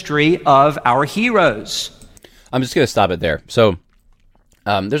and ministry of our heroes. I'm just going to stop it there. So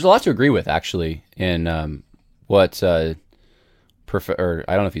there's a lot to agree with, actually, in what, or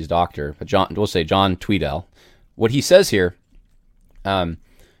I don't know if he's doctor, but we'll say John Tweedale. What he says here,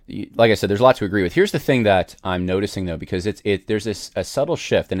 like I said, there's a lot to agree with. Here's the thing that I'm noticing, though, because there's a subtle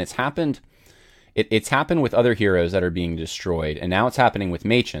shift, and it's happened with other heroes that are being destroyed, and now it's happening with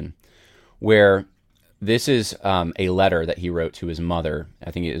Machen, where this is a letter that he wrote to his mother.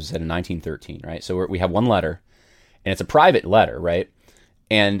 I think it was in 1913, right? So we have one letter, and it's a private letter, right?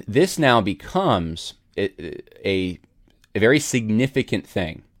 And this now becomes a very significant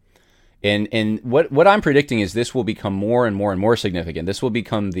thing. And what I'm predicting is this will become more and more and more significant. This will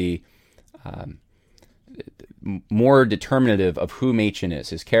become the more determinative of who Machen is.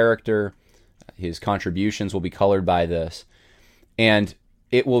 His character, his contributions will be colored by this. And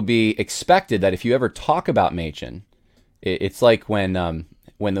it will be expected that if you ever talk about Machen, it's like when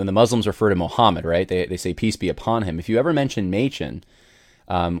the Muslims refer to Muhammad, right? They say, peace be upon him. If you ever mention Machen,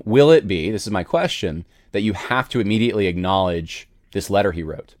 will it be, this is my question, that you have to immediately acknowledge this letter he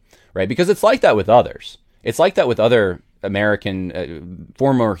wrote? Right, because it's like that with others. It's like that with other American,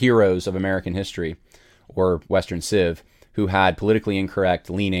 former heroes of American history or Western Civ who had politically incorrect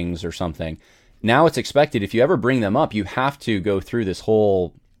leanings or something. Now it's expected if you ever bring them up, you have to go through this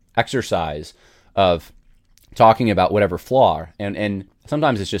whole exercise of talking about whatever flaw. And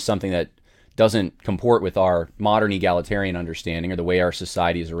sometimes it's just something that doesn't comport with our modern egalitarian understanding or the way our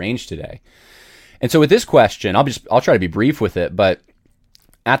society is arranged today. And so with this question, I'll try to be brief with it, but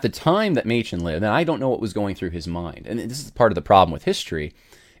at the time that Machen lived, and I don't know what was going through his mind, and this is part of the problem with history,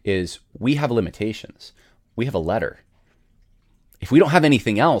 is we have limitations. We have a letter. If we don't have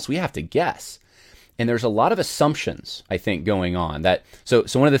anything else, we have to guess. And there's a lot of assumptions, I think, going on. So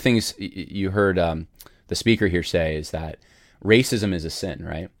one of the things you heard the speaker here say is that racism is a sin,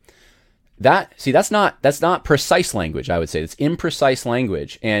 right? That's not precise language, I would say. It's imprecise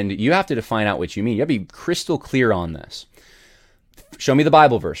language, and you have to define out what you mean. You have to be crystal clear on this. Show me the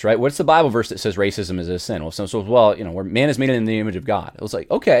Bible verse, right? What's the Bible verse that says racism is a sin? Well, where man is made in the image of God. It was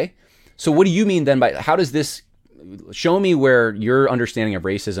like, okay, so what do you mean then by, how does this, show me where your understanding of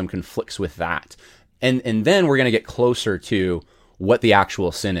racism conflicts with that. And then we're going to get closer to what the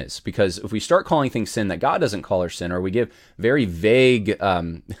actual sin is. Because if we start calling things sin that God doesn't call our sin, or we give very vague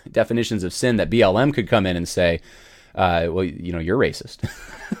definitions of sin that BLM could come in and say, well, you're racist,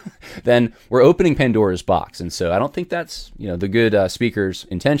 then we're opening Pandora's box. And so I don't think that's, the good speaker's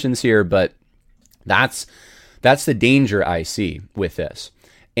intentions here, but that's the danger I see with this.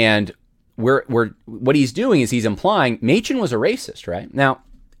 And what he's doing is he's implying Machen was a racist, right? Now,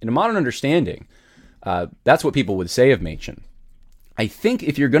 in a modern understanding, that's what people would say of Machen. I think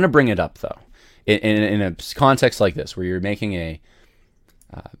if you're going to bring it up, though, in a context like this, where you're making a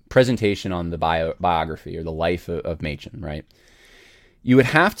presentation on the biography or the life of Machen, right? You would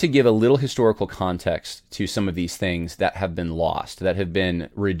have to give a little historical context to some of these things that have been lost, that have been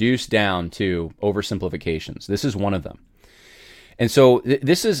reduced down to oversimplifications. This is one of them. And so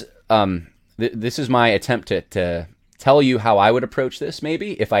this is my attempt to tell you how I would approach this,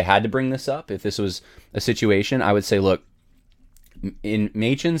 maybe, if I had to bring this up. If this was a situation, I would say, look, in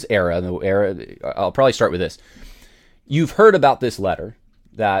Machen's era, I'll probably start with this. You've heard about this letter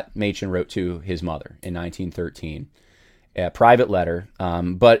that Machen wrote to his mother in 1913, a private letter,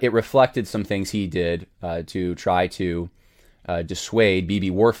 but it reflected some things he did to try to dissuade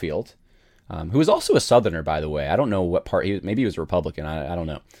B.B. Warfield, who was also a Southerner, by the way. I don't know what part, maybe he was a Republican, I don't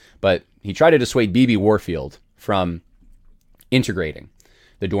know. But he tried to dissuade B.B. Warfield from integrating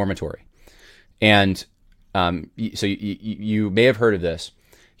the dormitory. And so you may have heard of this.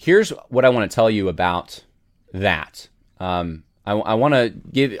 Here's what I want to tell you about that. I want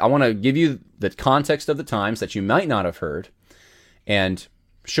to give you the context of the times that you might not have heard, and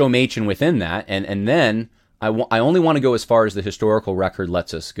show Machen within that, and then I only want to go as far as the historical record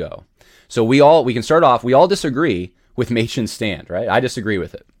lets us go. So we can start off. We all disagree with Machen's stand, right? I disagree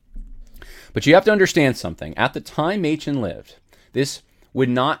with it, but you have to understand something. At the time Machen lived, this would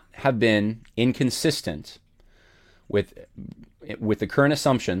not have been inconsistent with the current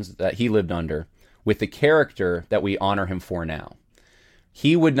assumptions that he lived under, with the character that we honor him for now.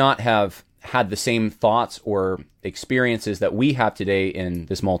 He would not have had the same thoughts or experiences that we have today in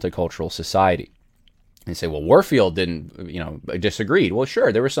this multicultural society. And say, well, Warfield disagreed. Well,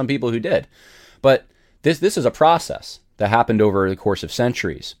 sure, there were some people who did. But this is a process that happened over the course of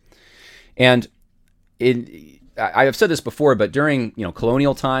centuries. And I have said this before, but during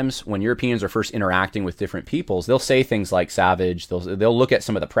colonial times, when Europeans are first interacting with different peoples, they'll say things like savage. They'll look at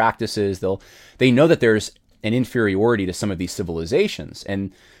some of the practices. They know that there's an inferiority to some of these civilizations,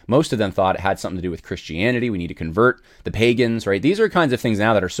 and most of them thought it had something to do with Christianity. We need to convert the pagans, right? These are kinds of things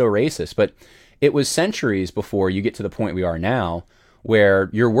now that are so racist, but it was centuries before you get to the point we are now, where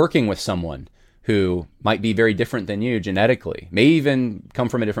you're working with someone who might be very different than you genetically, may even come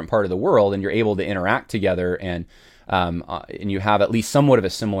from a different part of the world, and you're able to interact together, and you have at least somewhat of a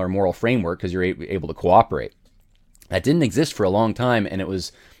similar moral framework because you're able to cooperate. That didn't exist for a long time, and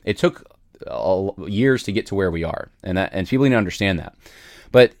it took years to get to where we are, and people need to understand that.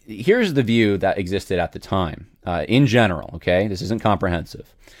 But here's the view that existed at the time, in general. Okay, this isn't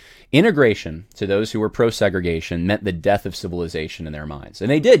comprehensive. Integration, to those who were pro-segregation, meant the death of civilization in their minds.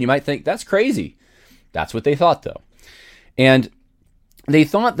 And they did. You might think, that's crazy. That's what they thought, though. And they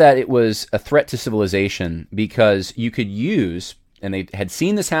thought that it was a threat to civilization because you could use, and they had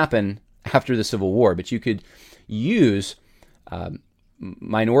seen this happen after the Civil War, but you could use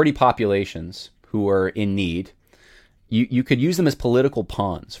minority populations who were in need. You could use them as political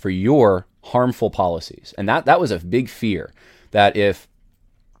pawns for your harmful policies. And that was a big fear, that if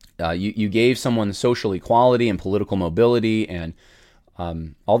you gave someone social equality and political mobility and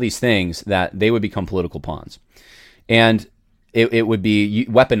all these things, that they would become political pawns. And it would be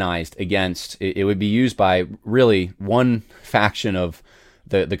weaponized against, it would be used by really one faction of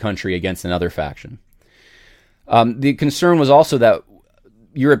the country against another faction. The concern was also that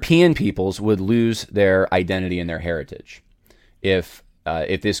European peoples would lose their identity and their heritage. If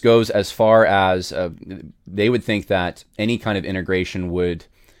this goes as far as they would think that any kind of integration would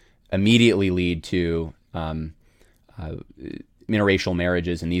immediately lead to interracial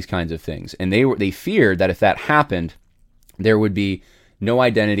marriages and these kinds of things. And they feared that if that happened, there would be no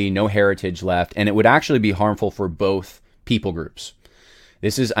identity, no heritage left, and it would actually be harmful for both people groups.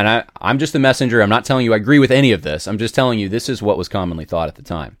 I'm just the messenger. I'm not telling you I agree with any of this. I'm just telling you this is what was commonly thought at the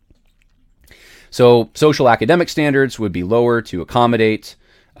time. So social academic standards would be lower to accommodate.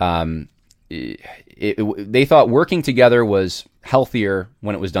 They thought working together was healthier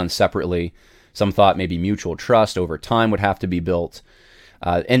when it was done separately. Some thought maybe mutual trust over time would have to be built.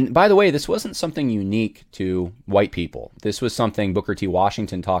 And by the way, this wasn't something unique to white people. This was something Booker T.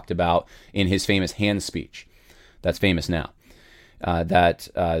 Washington talked about in his famous hand speech. That's famous now. That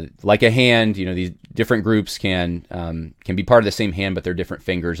like a hand, these different groups can be part of the same hand, but they're different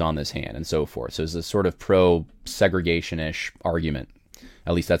fingers on this hand, and so forth. So it's a sort of pro-segregation-ish argument.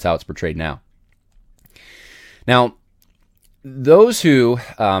 At least that's how it's portrayed now. Now, those who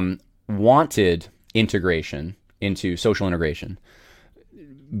wanted integration into social integration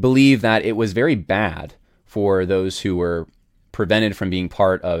believe that it was very bad for those who were prevented from being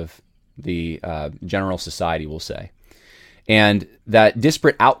part of the general society, we'll say, and that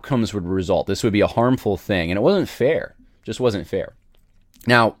disparate outcomes would result. This would be a harmful thing, and it wasn't fair. Just wasn't fair.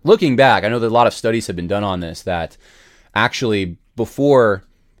 Now, looking back, I know that a lot of studies have been done on this, that actually before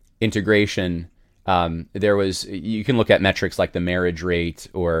integration, you can look at metrics like the marriage rate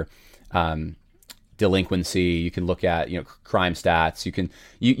or delinquency. You can look at crime stats.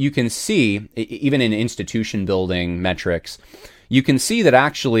 You can see, even in institution building metrics, you can see that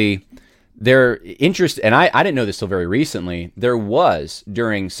actually their interest, and I didn't know this till very recently, there was,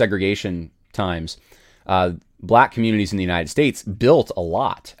 during segregation times, black communities in the United States built a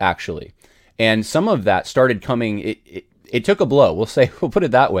lot, actually. And some of that started coming, it took a blow. We'll put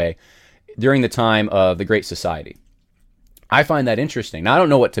it that way, during the time of the Great Society. I find that interesting. Now, I don't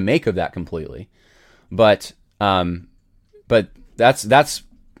know what to make of that completely, but that's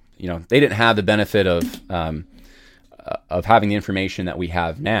they didn't have the benefit of having the information that we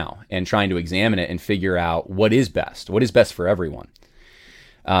have now and trying to examine it and figure out what is best for everyone.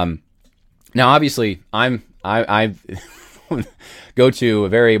 Now, obviously, I go to a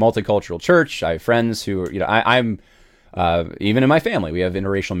very multicultural church. I have friends who are, I'm even in my family, we have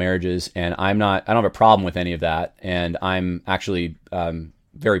interracial marriages, and I don't have a problem with any of that. And I'm actually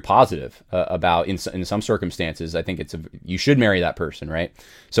very positive about in some circumstances. I think you should marry that person, right?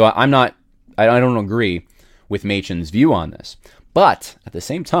 So I don't agree with Machen's view on this, but at the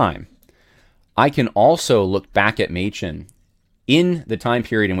same time, I can also look back at Machen in the time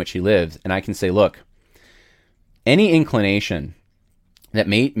period in which he lived, and I can say, look, any inclination that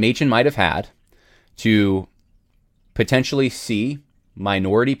Machen might have had to potentially see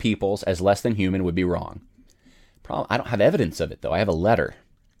minority peoples as less than human would be wrong. I don't have evidence of it, though. I have a letter.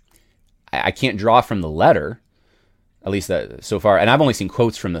 I can't draw from the letter, at least so far. And I've only seen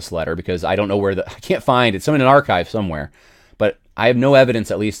quotes from this letter because I don't know I can't find it. It's in an archive somewhere. But I have no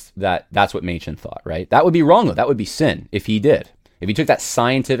evidence, at least, that that's what Machen thought, right? That would be wrong, though. That would be sin if he did. If he took that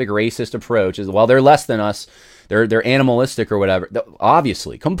scientific racist approach, as well, they're less than us, they're animalistic or whatever.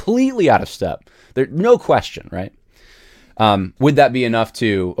 Obviously, completely out of step. There's no question, right? Would that be enough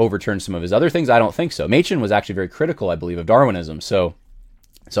to overturn some of his other things? I don't think so. Machen was actually very critical, I believe, of Darwinism. So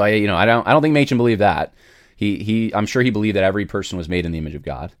I don't think Machen believed that. I'm sure he believed that every person was made in the image of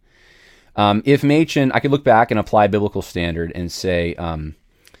God. If Machen, I could look back and apply biblical standard and say,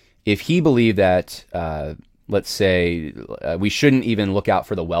 if he believed that, let's say, we shouldn't even look out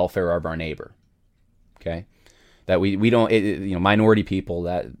for the welfare of our neighbor, okay, that we don't, minority people,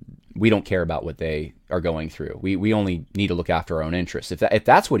 that we don't care about what they are going through. We only need to look after our own interests. If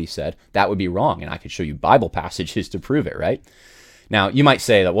that's what he said, that would be wrong, and I could show you Bible passages to prove it, right? Now, you might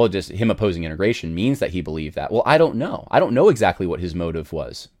say that, well, just him opposing integration means that he believed that. Well, I don't know. I don't know exactly what his motive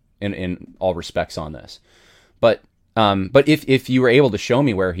was in all respects on this. But if you were able to show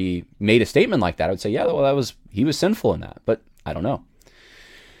me where he made a statement like that, I would say, yeah, well, he was sinful in that. But I don't know.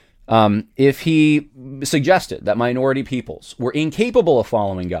 If he suggested that minority peoples were incapable of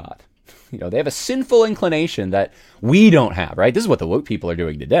following God, they have a sinful inclination that we don't have, right? This is what the woke people are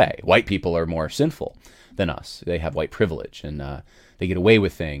doing today. White people are more sinful than us. They have white privilege, and they get away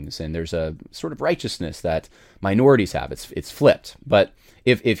with things, and there's a sort of righteousness that minorities have. It's flipped. But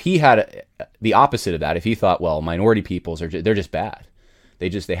if he had the opposite of that, if he thought, well, minority peoples they're just bad,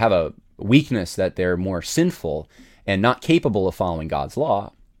 they have a weakness that they're more sinful and not capable of following God's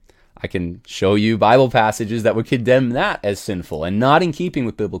law, I can show you Bible passages that would condemn that as sinful and not in keeping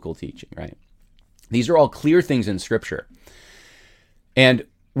with biblical teaching, right? These are all clear things in Scripture. And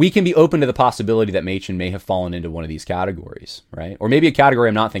we can be open to the possibility that Machen may have fallen into one of these categories, right? Or maybe a category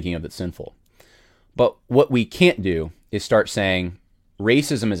I'm not thinking of that's sinful. But what we can't do is start saying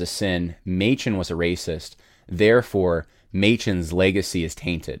racism is a sin, Machen was a racist, therefore Machen's legacy is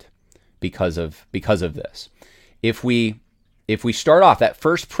tainted because of this. If we start off that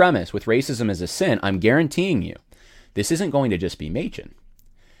first premise with racism as a sin, I'm guaranteeing you, this isn't going to just be Machen.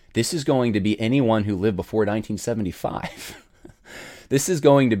 This is going to be anyone who lived before 1975. This is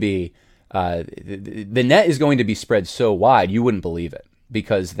going to be, the net is going to be spread so wide you wouldn't believe it,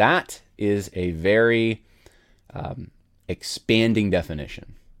 because that is a very expanding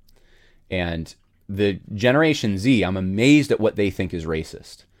definition. And the Generation Z, I'm amazed at what they think is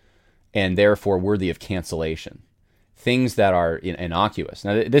racist and therefore worthy of cancellation. Things that are innocuous.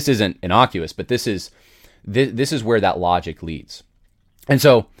 Now, this isn't innocuous, but this is where that logic leads. And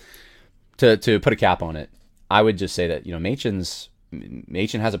so, to put a cap on it, I would just say that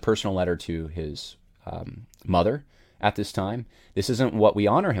Machen has a personal letter to his mother at this time. This isn't what we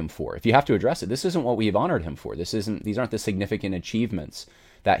honor him for. If you have to address it, this isn't what we've honored him for. These aren't the significant achievements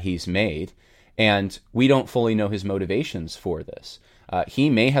that he's made, and we don't fully know his motivations for this.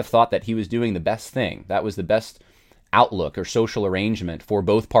 He may have thought that he was doing the best thing. That was the best outlook or social arrangement for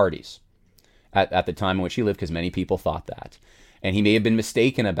both parties at the time in which he lived, because many people thought that. And he may have been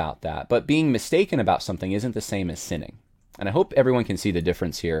mistaken about that. But being mistaken about something isn't the same as sinning. And I hope everyone can see the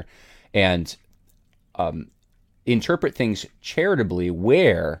difference here and interpret things charitably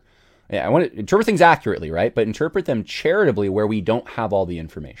I want to interpret things accurately, right? But interpret them charitably where we don't have all the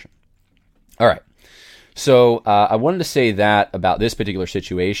information. All right. So I wanted to say that about this particular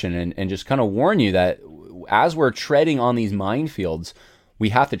situation and just kind of warn you that as we're treading on these minefields, we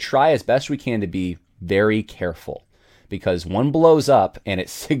have to try as best we can to be very careful, because one blows up and it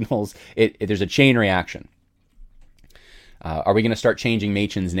signals, there's a chain reaction. Are we going to start changing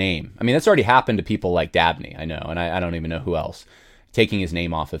Machen's name? I mean, that's already happened to people like Dabney, I know, and I don't even know who else, taking his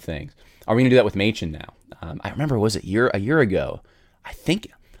name off of things. Are we going to do that with Machen now? I remember, was it a year ago?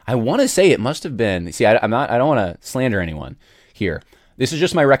 I want to say it must have been. See, I don't want to slander anyone here. This is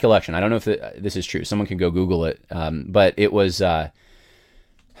just my recollection. I don't know if this is true. Someone can go Google it. But it was, I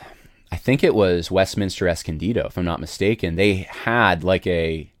think it was Westminster Escondido, if I'm not mistaken. They had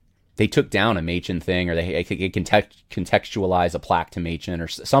they took down a Machen thing, or they contextualized a plaque to Machen, or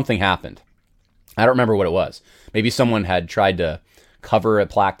something happened. I don't remember what it was. Maybe someone had tried to cover a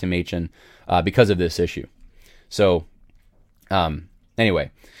plaque to Machen because of this issue. So,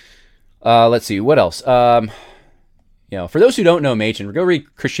 anyway, let's see, what else? For those who don't know Machen, go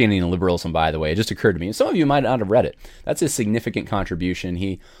read Christianity and Liberalism, by the way. It just occurred to me, and some of you might not have read it. That's a significant contribution.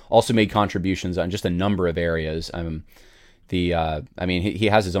 He also made contributions on just a number of areas. He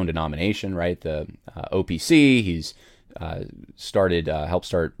has his own denomination, right? The OPC. He's helped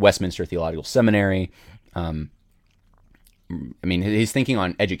start Westminster Theological Seminary. His thinking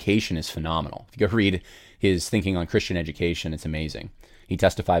on education is phenomenal. If you go read his thinking on Christian education, it's amazing. He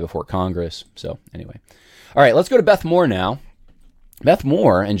testified before Congress. So anyway. All right, let's go to Beth Moore now. Beth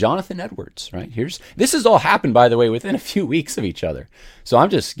Moore and Jonathan Edwards, right? This has all happened, by the way, within a few weeks of each other. So I'm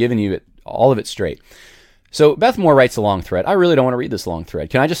just giving you all of it straight. So Beth Moore writes a long thread. I really don't want to read this long thread.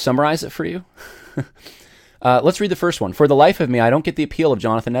 Can I just summarize it for you? Let's read the first one. For the life of me, I don't get the appeal of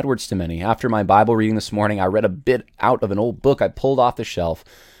Jonathan Edwards to many. After my Bible reading this morning, I read a bit out of an old book I pulled off the shelf.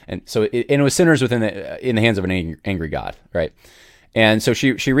 And so it was sinners in the hands of an angry God, right? And so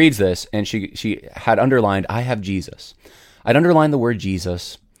she reads this, and she had underlined, I have Jesus. I'd underlined the word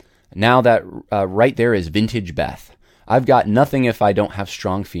Jesus. Now that right there is vintage Beth. I've got nothing if I don't have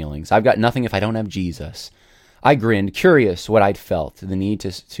strong feelings. I've got nothing if I don't have Jesus. I grinned, curious what I'd felt, the need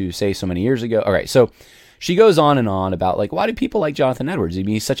to say so many years ago. All right, so she goes on and on about, why do people like Jonathan Edwards? I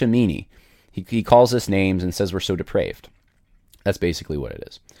mean, he's such a meanie. He calls us names and says we're so depraved. That's basically what it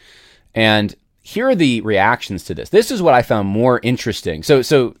is. And here are the reactions to this. This is what I found more interesting.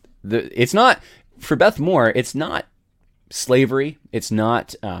 It's not, for Beth Moore, it's not slavery. It's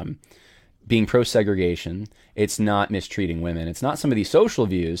not being pro-segregation. It's not mistreating women. It's not some of these social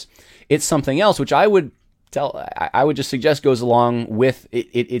views. It's something else, which I would just suggest goes along with it.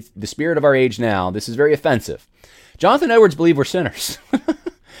 It's the spirit of our age now. This is very offensive. Jonathan Edwards believed we're sinners.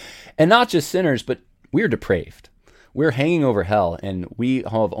 And not just sinners, but we're depraved. We're hanging over hell, and we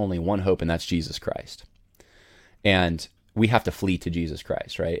have only one hope, and that's Jesus Christ. And we have to flee to Jesus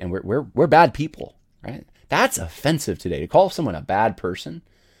Christ, right? And we're bad people, right? That's offensive today. To call someone a bad person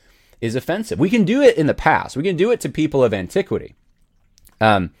is offensive. We can do it in the past. We can do it to people of antiquity.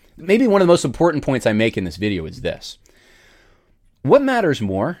 Maybe one of the most important points I make in this video is this. What matters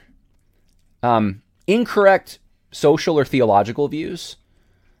more? Incorrect social or theological views?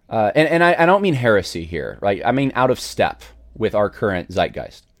 And I don't mean heresy here, right? I mean out of step with our current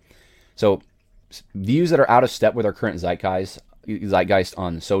zeitgeist. So views that are out of step with our current zeitgeist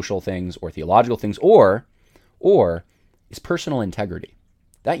on social things or theological things, or is personal integrity.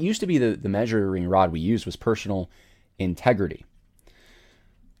 That used to be the measuring rod we used, was personal integrity.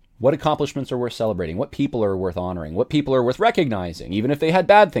 What accomplishments are worth celebrating? What people are worth honoring? What people are worth recognizing? Even if they had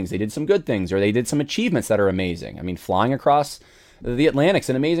bad things, they did some good things, or they did some achievements that are amazing. I mean, flying across the Atlantic's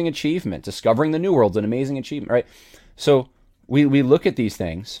an amazing achievement. Discovering the New World's an amazing achievement, right? So we look at these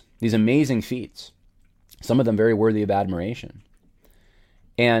things, these amazing feats, some of them very worthy of admiration.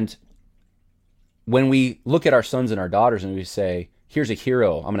 And when we look at our sons and our daughters and we say, here's a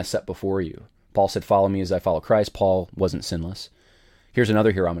hero I'm going to set before you. Paul said, follow me as I follow Christ. Paul wasn't sinless. Here's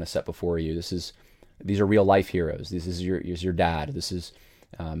another hero I'm going to set before you. These are real life heroes. This is your dad. This is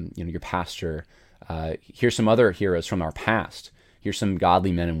your pastor. Here's some other heroes from our past. Here's some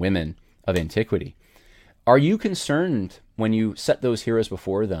godly men and women of antiquity. Are you concerned when you set those heroes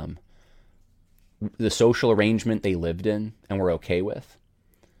before them, the social arrangement they lived in and were okay with,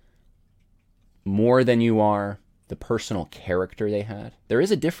 more than you are the personal character they had? There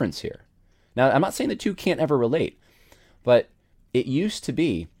is a difference here. Now, I'm not saying the two can't ever relate, but it used to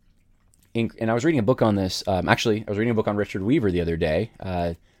be, and I was reading a book on this. Actually, I was reading a book on Richard Weaver the other day,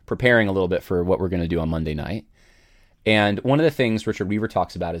 preparing a little bit for what we're going to do on Monday night. And one of the things Richard Weaver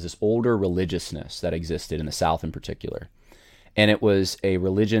talks about is this older religiousness that existed in the South in particular. And it was a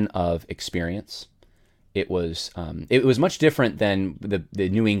religion of experience. It was much different than the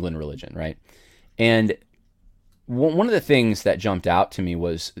New England religion, right? And one of the things that jumped out to me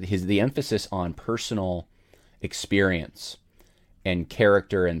was the emphasis on personal experience and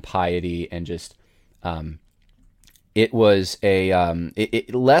character and piety, and just it was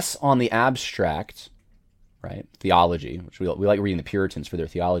less on the abstract right? Theology, which we like reading the Puritans for their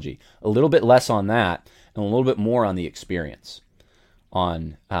theology. A little bit less on that, and a little bit more on the experience,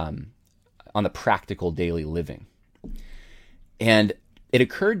 on the practical daily living. And it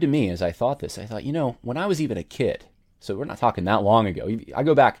occurred to me as I thought this, I thought, when I was even a kid, so we're not talking that long ago, I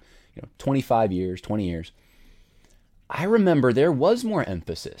go back 25 years, 20 years, I remember there was more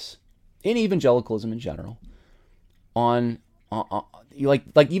emphasis in evangelicalism in general on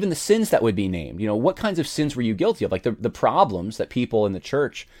like even the sins that would be named. What kinds of sins were you guilty of? Like the problems that people in the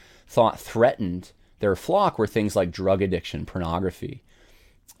church thought threatened their flock were things like drug addiction, pornography,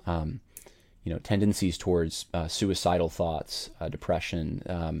 tendencies towards suicidal thoughts,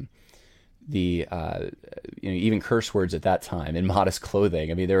 depression, even curse words at that time, immodest clothing.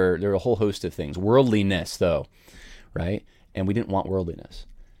 I mean, there are a whole host of things. Worldliness, though, right? And we didn't want worldliness.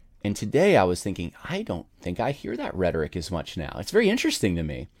 And today I was thinking, I don't think I hear that rhetoric as much now. It's very interesting to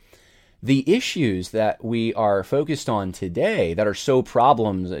me. The issues that we are focused on today that are so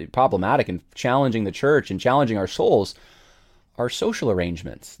problematic and challenging the church and challenging our souls are social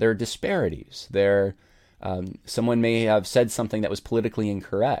arrangements. They're disparities. Someone may have said something that was politically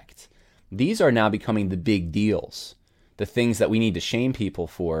incorrect. These are now becoming the big deals, the things that we need to shame people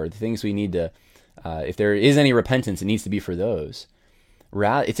for, the things we need to, if there is any repentance, it needs to be for those.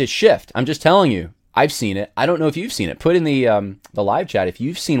 It's a shift. I'm just telling you, I've seen it. I don't know if you've seen it. Put in the live chat if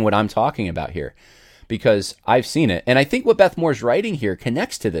you've seen what I'm talking about here, because I've seen it. And I think what Beth Moore's writing here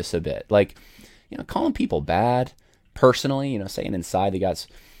connects to this a bit. Like, calling people bad personally, saying inside they got,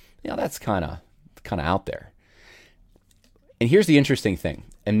 that's kind of out there. And here's the interesting thing.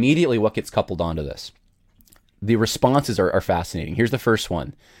 Immediately what gets coupled onto this. The responses are fascinating. Here's the first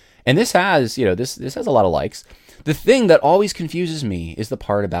one. And this has, this has a lot of likes. The thing that always confuses me is the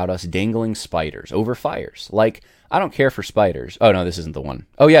part about us dangling spiders over fires. Like, I don't care for spiders. Oh, no, this isn't the one.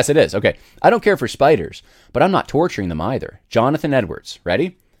 Oh, yes, it is. Okay. I don't care for spiders, but I'm not torturing them either. Jonathan Edwards.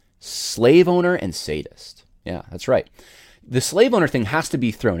 Ready? Slave owner and sadist. Yeah, that's right. The slave owner thing has to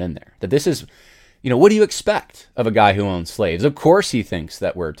be thrown in there. That this is, what do you expect of a guy who owns slaves? Of course he thinks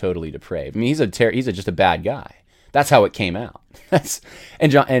that we're totally depraved. I mean, he's just a bad guy. That's how it came out.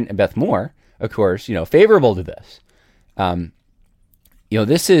 And Beth Moore, of course, favorable to this.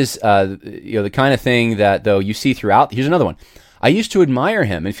 This is, the kind of thing that, though, you see throughout. Here's another one. I used to admire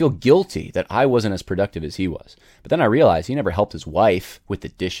him and feel guilty that I wasn't as productive as he was. But then I realized he never helped his wife with the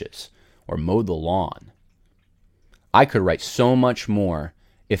dishes or mowed the lawn. I could write so much more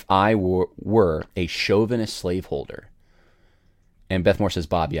if I were a chauvinist slaveholder. And Beth Moore says,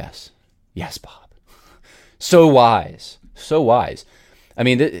 Bob, yes. Yes, Bob. So wise. So wise. I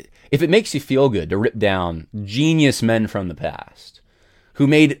mean, if it makes you feel good to rip down genius men from the past who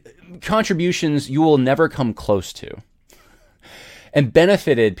made contributions you will never come close to and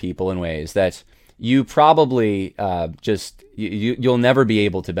benefited people in ways that you probably you'll never be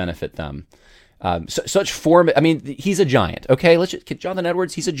able to benefit them. Such form. I mean, he's a giant. Okay, Jonathan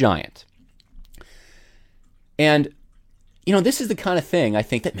Edwards. He's a giant. And this is the kind of thing I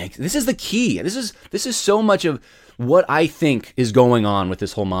think that this is the key. This is so much of what I think is going on with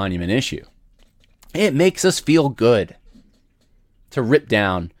this whole monument issue. It makes us feel good to rip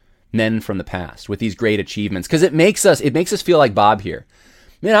down men from the past with these great achievements, because it makes us feel like Bob here.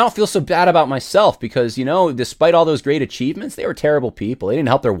 Man, I don't feel so bad about myself because, despite all those great achievements, they were terrible people. They didn't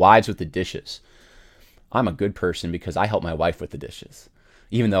help their wives with the dishes. I'm a good person because I help my wife with the dishes,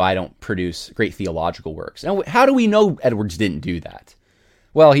 even though I don't produce great theological works. Now, how do we know Edwards didn't do that?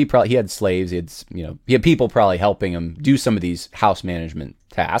 Well, he had slaves. He had people probably helping him do some of these house management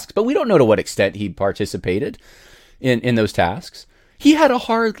tasks, but we don't know to what extent he participated in those tasks. He had a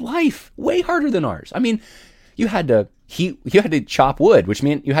hard life, way harder than ours. I mean, you had to chop wood, which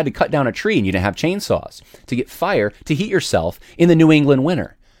meant you had to cut down a tree, and you didn't have chainsaws to get fire to heat yourself in the New England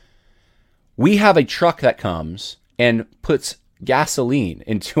winter. We have a truck that comes and puts gasoline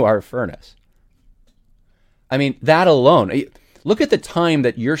into our furnace. I mean, that alone, look at the time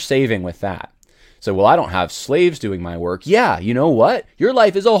that you're saving with that. So, well, I don't have slaves doing my work. Yeah, you know what? Your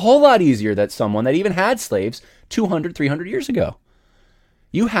life is a whole lot easier than someone that even had slaves 200, 300 years ago.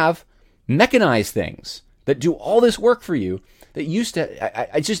 You have mechanized things that do all this work for you that used to,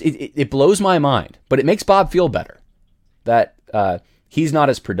 it blows my mind, but it makes Bob feel better that he's not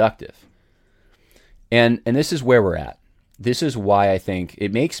as productive. And this is where we're at. This is why I think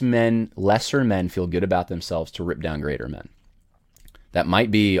it makes lesser men feel good about themselves to rip down greater men. That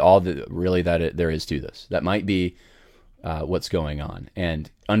might be all there is to this. That might be what's going on. And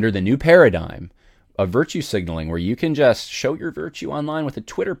under the new paradigm of virtue signaling, where you can just show your virtue online with a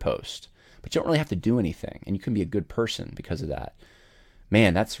Twitter post, but you don't really have to do anything, and you can be a good person because of that.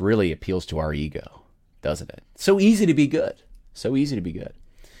 Man, that's really appeals to our ego. doesn't it? So easy to be good. So easy to be good.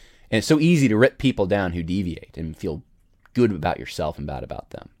 And it's so easy to rip people down who deviate and feel good about yourself and bad about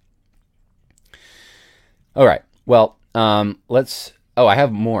them. All right. Well, let's... Oh, I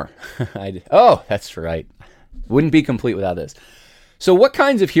have more. That's right. Wouldn't be complete without this. So what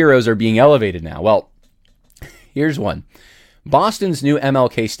kinds of heroes are being elevated now? Well, here's one. Boston's new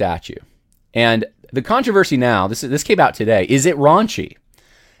MLK statue. And the controversy now, this came out today, is it raunchy?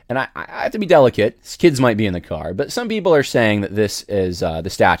 And I have to be delicate. Kids might be in the car, but some people are saying that this is the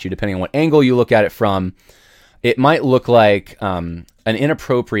statue, depending on what angle you look at it from. It might look like an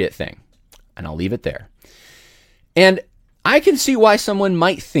inappropriate thing. And I'll leave it there. And I can see why someone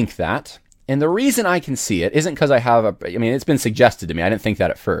might think that. And the reason I can see it isn't because it's been suggested to me. I didn't think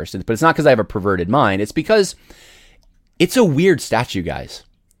that at first. But it's not because I have a perverted mind. It's because it's a weird statue, guys.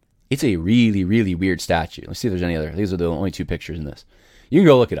 It's a really, really weird statue. Let's see if there's any other. These are the only two pictures in this. You can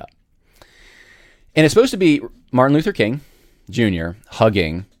go look it up. And it's supposed to be Martin Luther King Jr.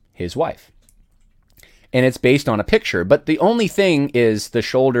 hugging his wife. And it's based on a picture, but the only thing is the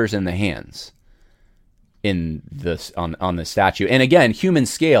shoulders and the hands in this on the statue. And again, human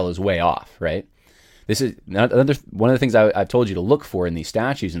scale is way off, right? This is another one of the things I've told you to look for in these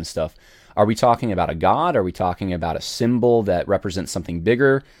statues and stuff. Are we talking about a god? Are we talking about a symbol that represents something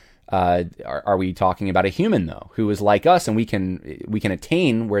bigger? Are we talking about a human, though, who is like us, and we can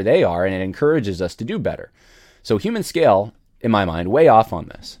attain where they are, and it encourages us to do better? So human scale, in my mind, way off on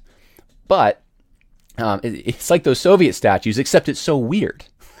this. But it's like those Soviet statues, except it's so weird.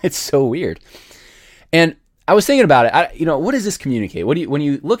 It's so weird. And I was thinking about it. What does this communicate? When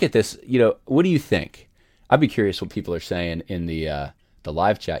you look at this, what do you think? I'd be curious what people are saying in the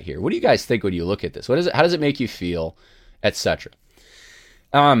live chat here. What do you guys think when you look at this? How does it make you feel, etc.?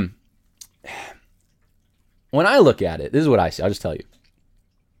 When I look at it, this is what I see. I'll just tell you.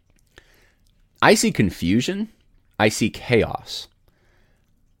 I see confusion. I see chaos.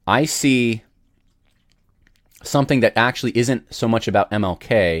 I see something that actually isn't so much about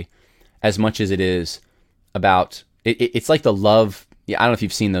MLK as much as it is about, it's like the love. I don't know if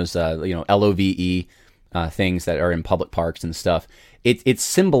you've seen those, LOVE things that are in public parks and stuff. It's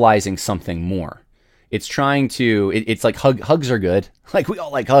symbolizing something more. It's trying to, it's like hugs are good. Like we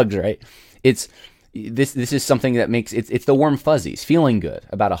all like hugs, right? This is something that makes, it's the warm fuzzies, feeling good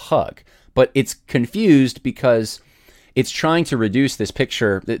about a hug. But it's confused because it's trying to reduce this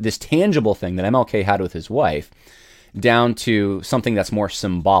picture, this tangible thing that MLK had with his wife, down to something that's more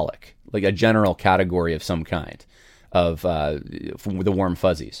symbolic, like a general category of some kind of the warm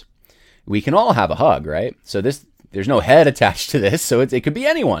fuzzies. We can all have a hug, right? So there's no head attached to this, so it could be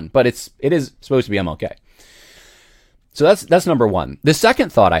anyone, but it is supposed to be MLK. So that's number one. The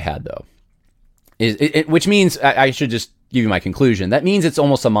second thought I had, though, is which means I should just give you my conclusion. That means it's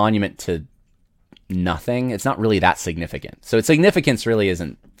almost a monument to nothing. It's not really that significant. So its significance really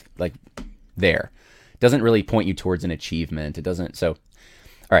isn't like there. It doesn't really point you towards an achievement. It doesn't. So, all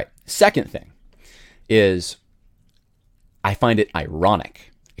right. Second thing is I find it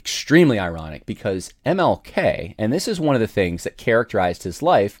ironic, extremely ironic, because MLK, and this is one of the things that characterized his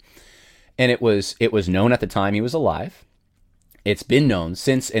life, and it was known at the time he was alive. It's been known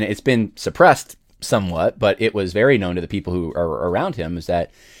since, and it's been suppressed somewhat, but it was very known to the people who are around him, is that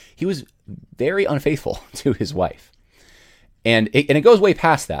he was very unfaithful to his wife. And it goes way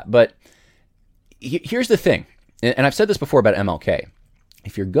past that. But here's the thing, and I've said this before about MLK.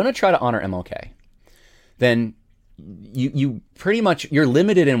 If you're going to try to honor MLK, then you pretty much, you're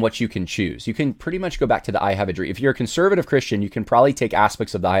limited in what you can choose. You can pretty much go back to the I Have a Dream. If you're a conservative Christian, you can probably take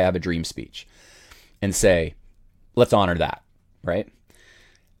aspects of the I Have a Dream speech and say, let's honor that, right?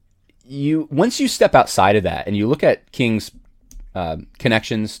 Once you step outside of that and you look at King's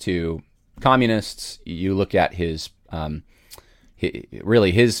connections to communists, you look at his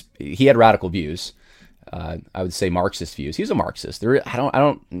he had radical views. I would say Marxist views. He was a Marxist. I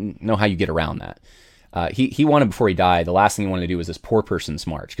don't know how you get around that. He wanted, before he died, the last thing he wanted to do was this poor person's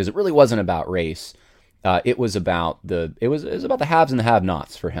march, because it really wasn't about race. It was about the haves and the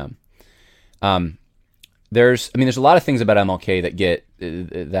have-nots for him. There's a lot of things about MLK that get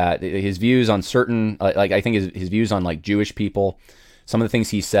that his views on certain, like I think his views on like Jewish people, some of the things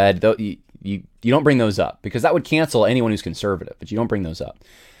he said, though, you don't bring those up, because that would cancel anyone who's conservative. But you don't bring those up.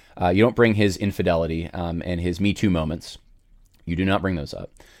 You don't bring his infidelity and his Me Too moments. You do not bring those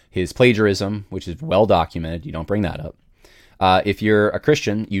up. His plagiarism, which is well documented, you don't bring that up. If you're a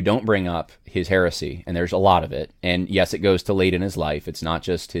Christian, you don't bring up his heresy, and there's a lot of it. And yes, it goes to late in his life. It's not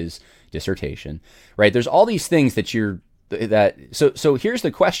just his dissertation, right? There's all these things so here's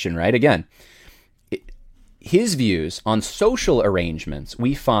the question, right? Again, his views on social arrangements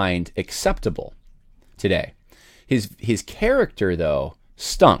we find acceptable today. His character, though,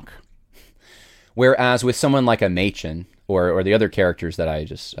 stunk. Whereas with someone like a Machen or the other characters that I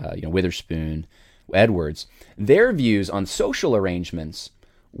just, Witherspoon, Edwards, their views on social arrangements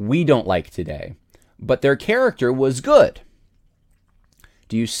we don't like today, but their character was good.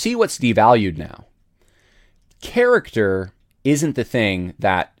 Do you see what's devalued now? Character isn't the thing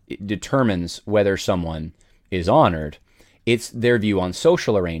that determines whether someone is honored. It's their view on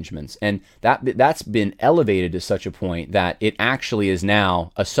social arrangements. And that's been elevated to such a point that it actually is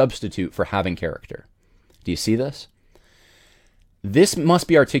now a substitute for having character. Do you see this? This must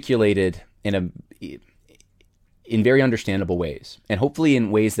be articulated in very understandable ways, and hopefully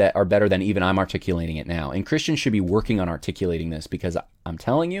in ways that are better than even I'm articulating it now. And Christians should be working on articulating this, because I'm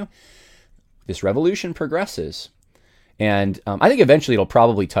telling you, this revolution progresses. And I think eventually it'll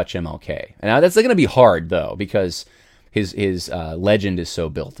probably touch MLK. And that's going to be hard, though, because his legend is so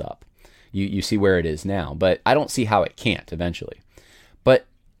built up. You see where it is now, but I don't see how it can't eventually. But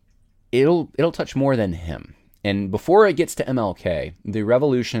it'll touch more than him. And before it gets to MLK, the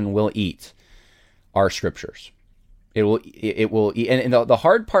revolution will eat our scriptures. It will eat. And the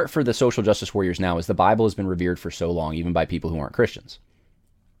hard part for the social justice warriors now is the Bible has been revered for so long, even by people who aren't Christians.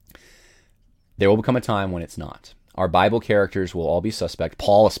 There will become a time when it's not. Our Bible characters will all be suspect,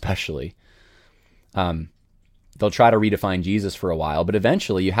 Paul especially. They'll try to redefine Jesus for a while, but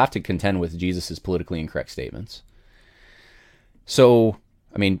eventually you have to contend with Jesus' politically incorrect statements. So,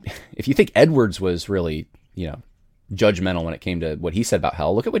 I mean, if you think Edwards was really, judgmental when it came to what he said about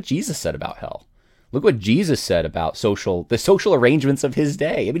hell, look at what Jesus said about hell. Look what Jesus said about the social arrangements of his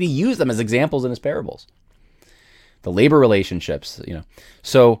day. I mean, he used them as examples in his parables. The labor relationships,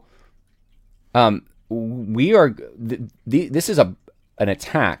 So, this is an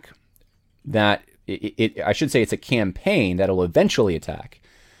attack that I should say it's a campaign that will eventually attack,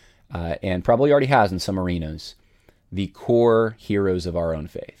 and probably already has in some arenas, the core heroes of our own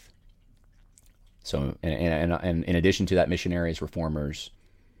faith. So, and in addition to that, missionaries, reformers,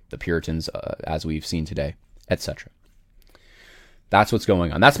 the Puritans, as we've seen today, etc. That's what's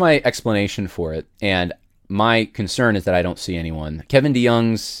going on. That's my explanation for it. And my concern is that I don't see anyone. Kevin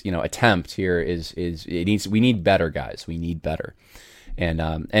DeYoung's, attempt here we need better, guys. We need better. And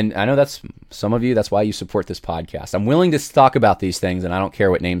I know that's some of you, that's why you support this podcast. I'm willing to talk about these things, and I don't care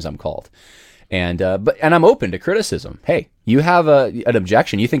what names I'm called. And I'm open to criticism. Hey, you have an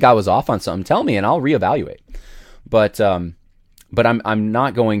objection. You think I was off on something? Tell me, and I'll reevaluate. But I'm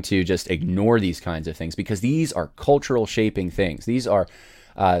not going to just ignore these kinds of things, because these are cultural shaping things. These are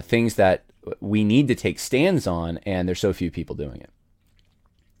things that we need to take stands on, and there's so few people doing it.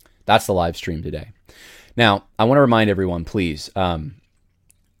 That's the live stream today. Now, I want to remind everyone, please,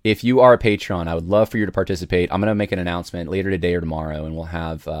 if you are a patron, I would love for you to participate. I'm going to make an announcement later today or tomorrow, and we'll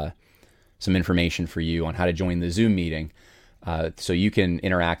have some information for you on how to join the Zoom meeting, so you can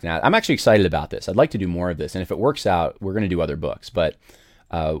interact. And I'm actually excited about this. I'd like to do more of this, and if it works out, we're going to do other books. But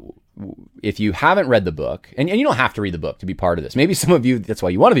if you haven't read the book, and you don't have to read the book to be part of this. Maybe some of you, that's why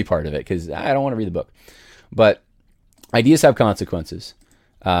you want to be part of it, because I don't want to read the book. But ideas have consequences.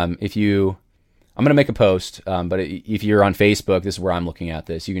 I'm going to make a post, but if you're on Facebook, this is where I'm looking at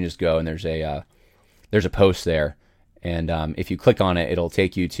this. You can just go, and there's a post there, and if you click on it, it'll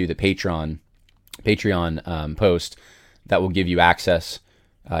take you to the Patreon post that will give you access,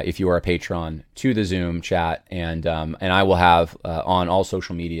 if you are a patron, to the Zoom chat, and I will have on all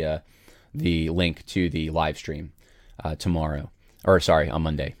social media the link to the live stream on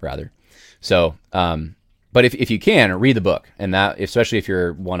Monday rather. So, but if you can, read the book, and that, especially if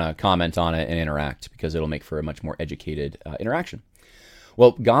you want to comment on it and interact, because it'll make for a much more educated interaction.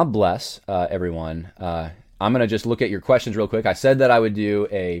 Well, God bless everyone. I'm going to just look at your questions real quick. I said that I would do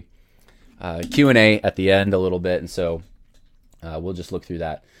a Q&A at the end a little bit, and so we'll just look through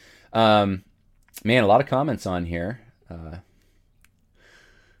that. Man, a lot of comments on here.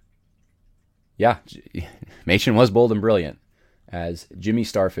 Yeah, Machen was bold and brilliant, as Jimmy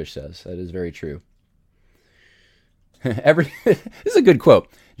Starfish says. That is very true. This is a good quote.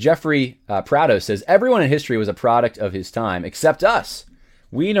 Jeffrey Prado says, "Everyone in history was a product of his time, except us.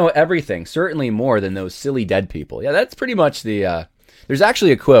 We know everything, certainly more than those silly dead people." Yeah, that's pretty much the... there's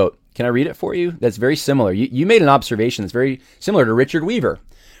actually a quote. Can I read it for you? That's very similar. You made an observation that's very similar to Richard Weaver.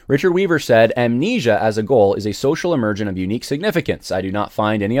 Richard Weaver said, "Amnesia as a goal is a social emergent of unique significance. I do not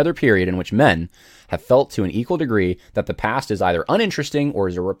find any other period in which men have felt to an equal degree that the past is either uninteresting or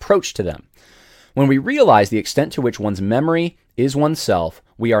is a reproach to them. When we realize the extent to which one's memory is oneself,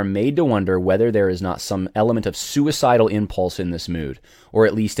 we are made to wonder whether there is not some element of suicidal impulse in this mood, or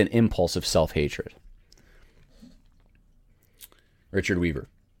at least an impulse of self-hatred." Richard Weaver.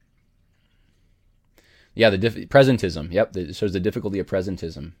 Yeah, the presentism. Yep, it shows the difficulty of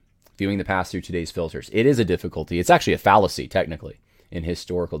presentism, viewing the past through today's filters. It is a difficulty. It's actually a fallacy, technically, in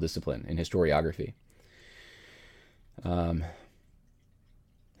historical discipline, in historiography.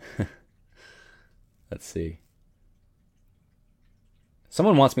 Let's see.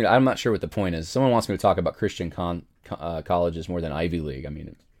 Someone wants me to, I'm not sure what the point is. Someone wants me to talk about Christian colleges more than Ivy League. I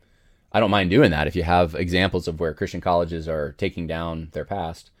mean, I don't mind doing that if you have examples of where Christian colleges are taking down their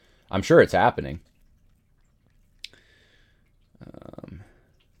past. I'm sure it's happening.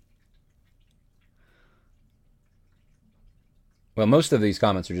 Well, most of these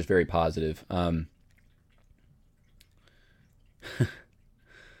comments are just very positive.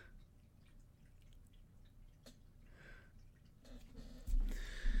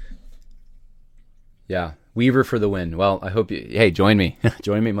 Yeah, Weaver for the win. Well, I hope you. Hey, join me.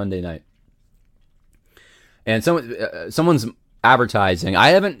 Join me Monday night. And someone's advertising. I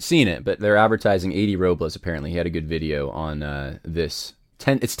haven't seen it, but they're advertising 80 Robles. Apparently, he had a good video on this.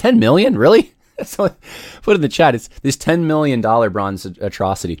 It's 10 million, really? So, put in the chat. It's this $10 million bronze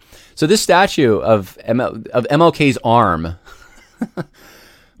atrocity. So this statue of MLK's arm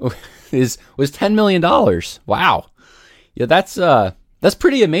was $10 million. Wow. Yeah, that's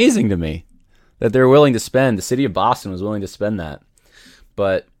pretty amazing to me that they're willing to spend. The city of Boston was willing to spend that.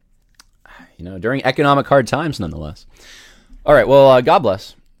 But, during economic hard times, nonetheless. All right, well, God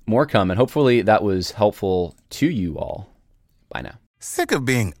bless. More coming. Hopefully that was helpful to you all. Bye now. Sick of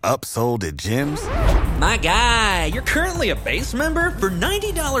being upsold at gyms? My guy, you're currently a base member? For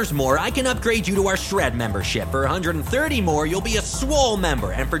 $90 more, I can upgrade you to our Shred membership. For $130 more, you'll be a Swole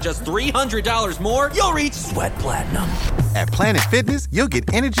member. And for just $300 more, you'll reach Sweat Platinum. At Planet Fitness, you'll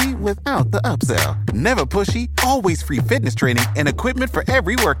get energy without the upsell. Never pushy, always free fitness training and equipment for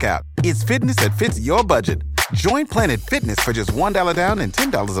every workout. It's fitness that fits your budget. Join Planet Fitness for just $1 down and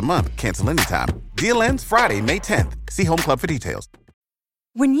 $10 a month. Cancel anytime. Deal ends Friday, May 10th. See Home Club for details.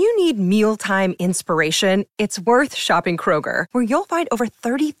 When you need mealtime inspiration, it's worth shopping Kroger, where you'll find over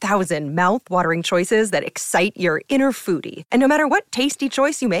 30,000 mouth-watering choices that excite your inner foodie. And no matter what tasty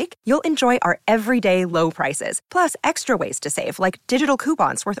choice you make, you'll enjoy our everyday low prices, plus extra ways to save, like digital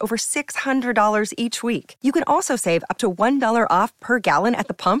coupons worth over $600 each week. You can also save up to $1 off per gallon at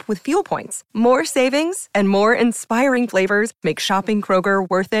the pump with fuel points. More savings and more inspiring flavors make shopping Kroger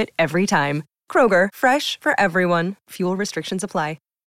worth it every time. Kroger, fresh for everyone. Fuel restrictions apply.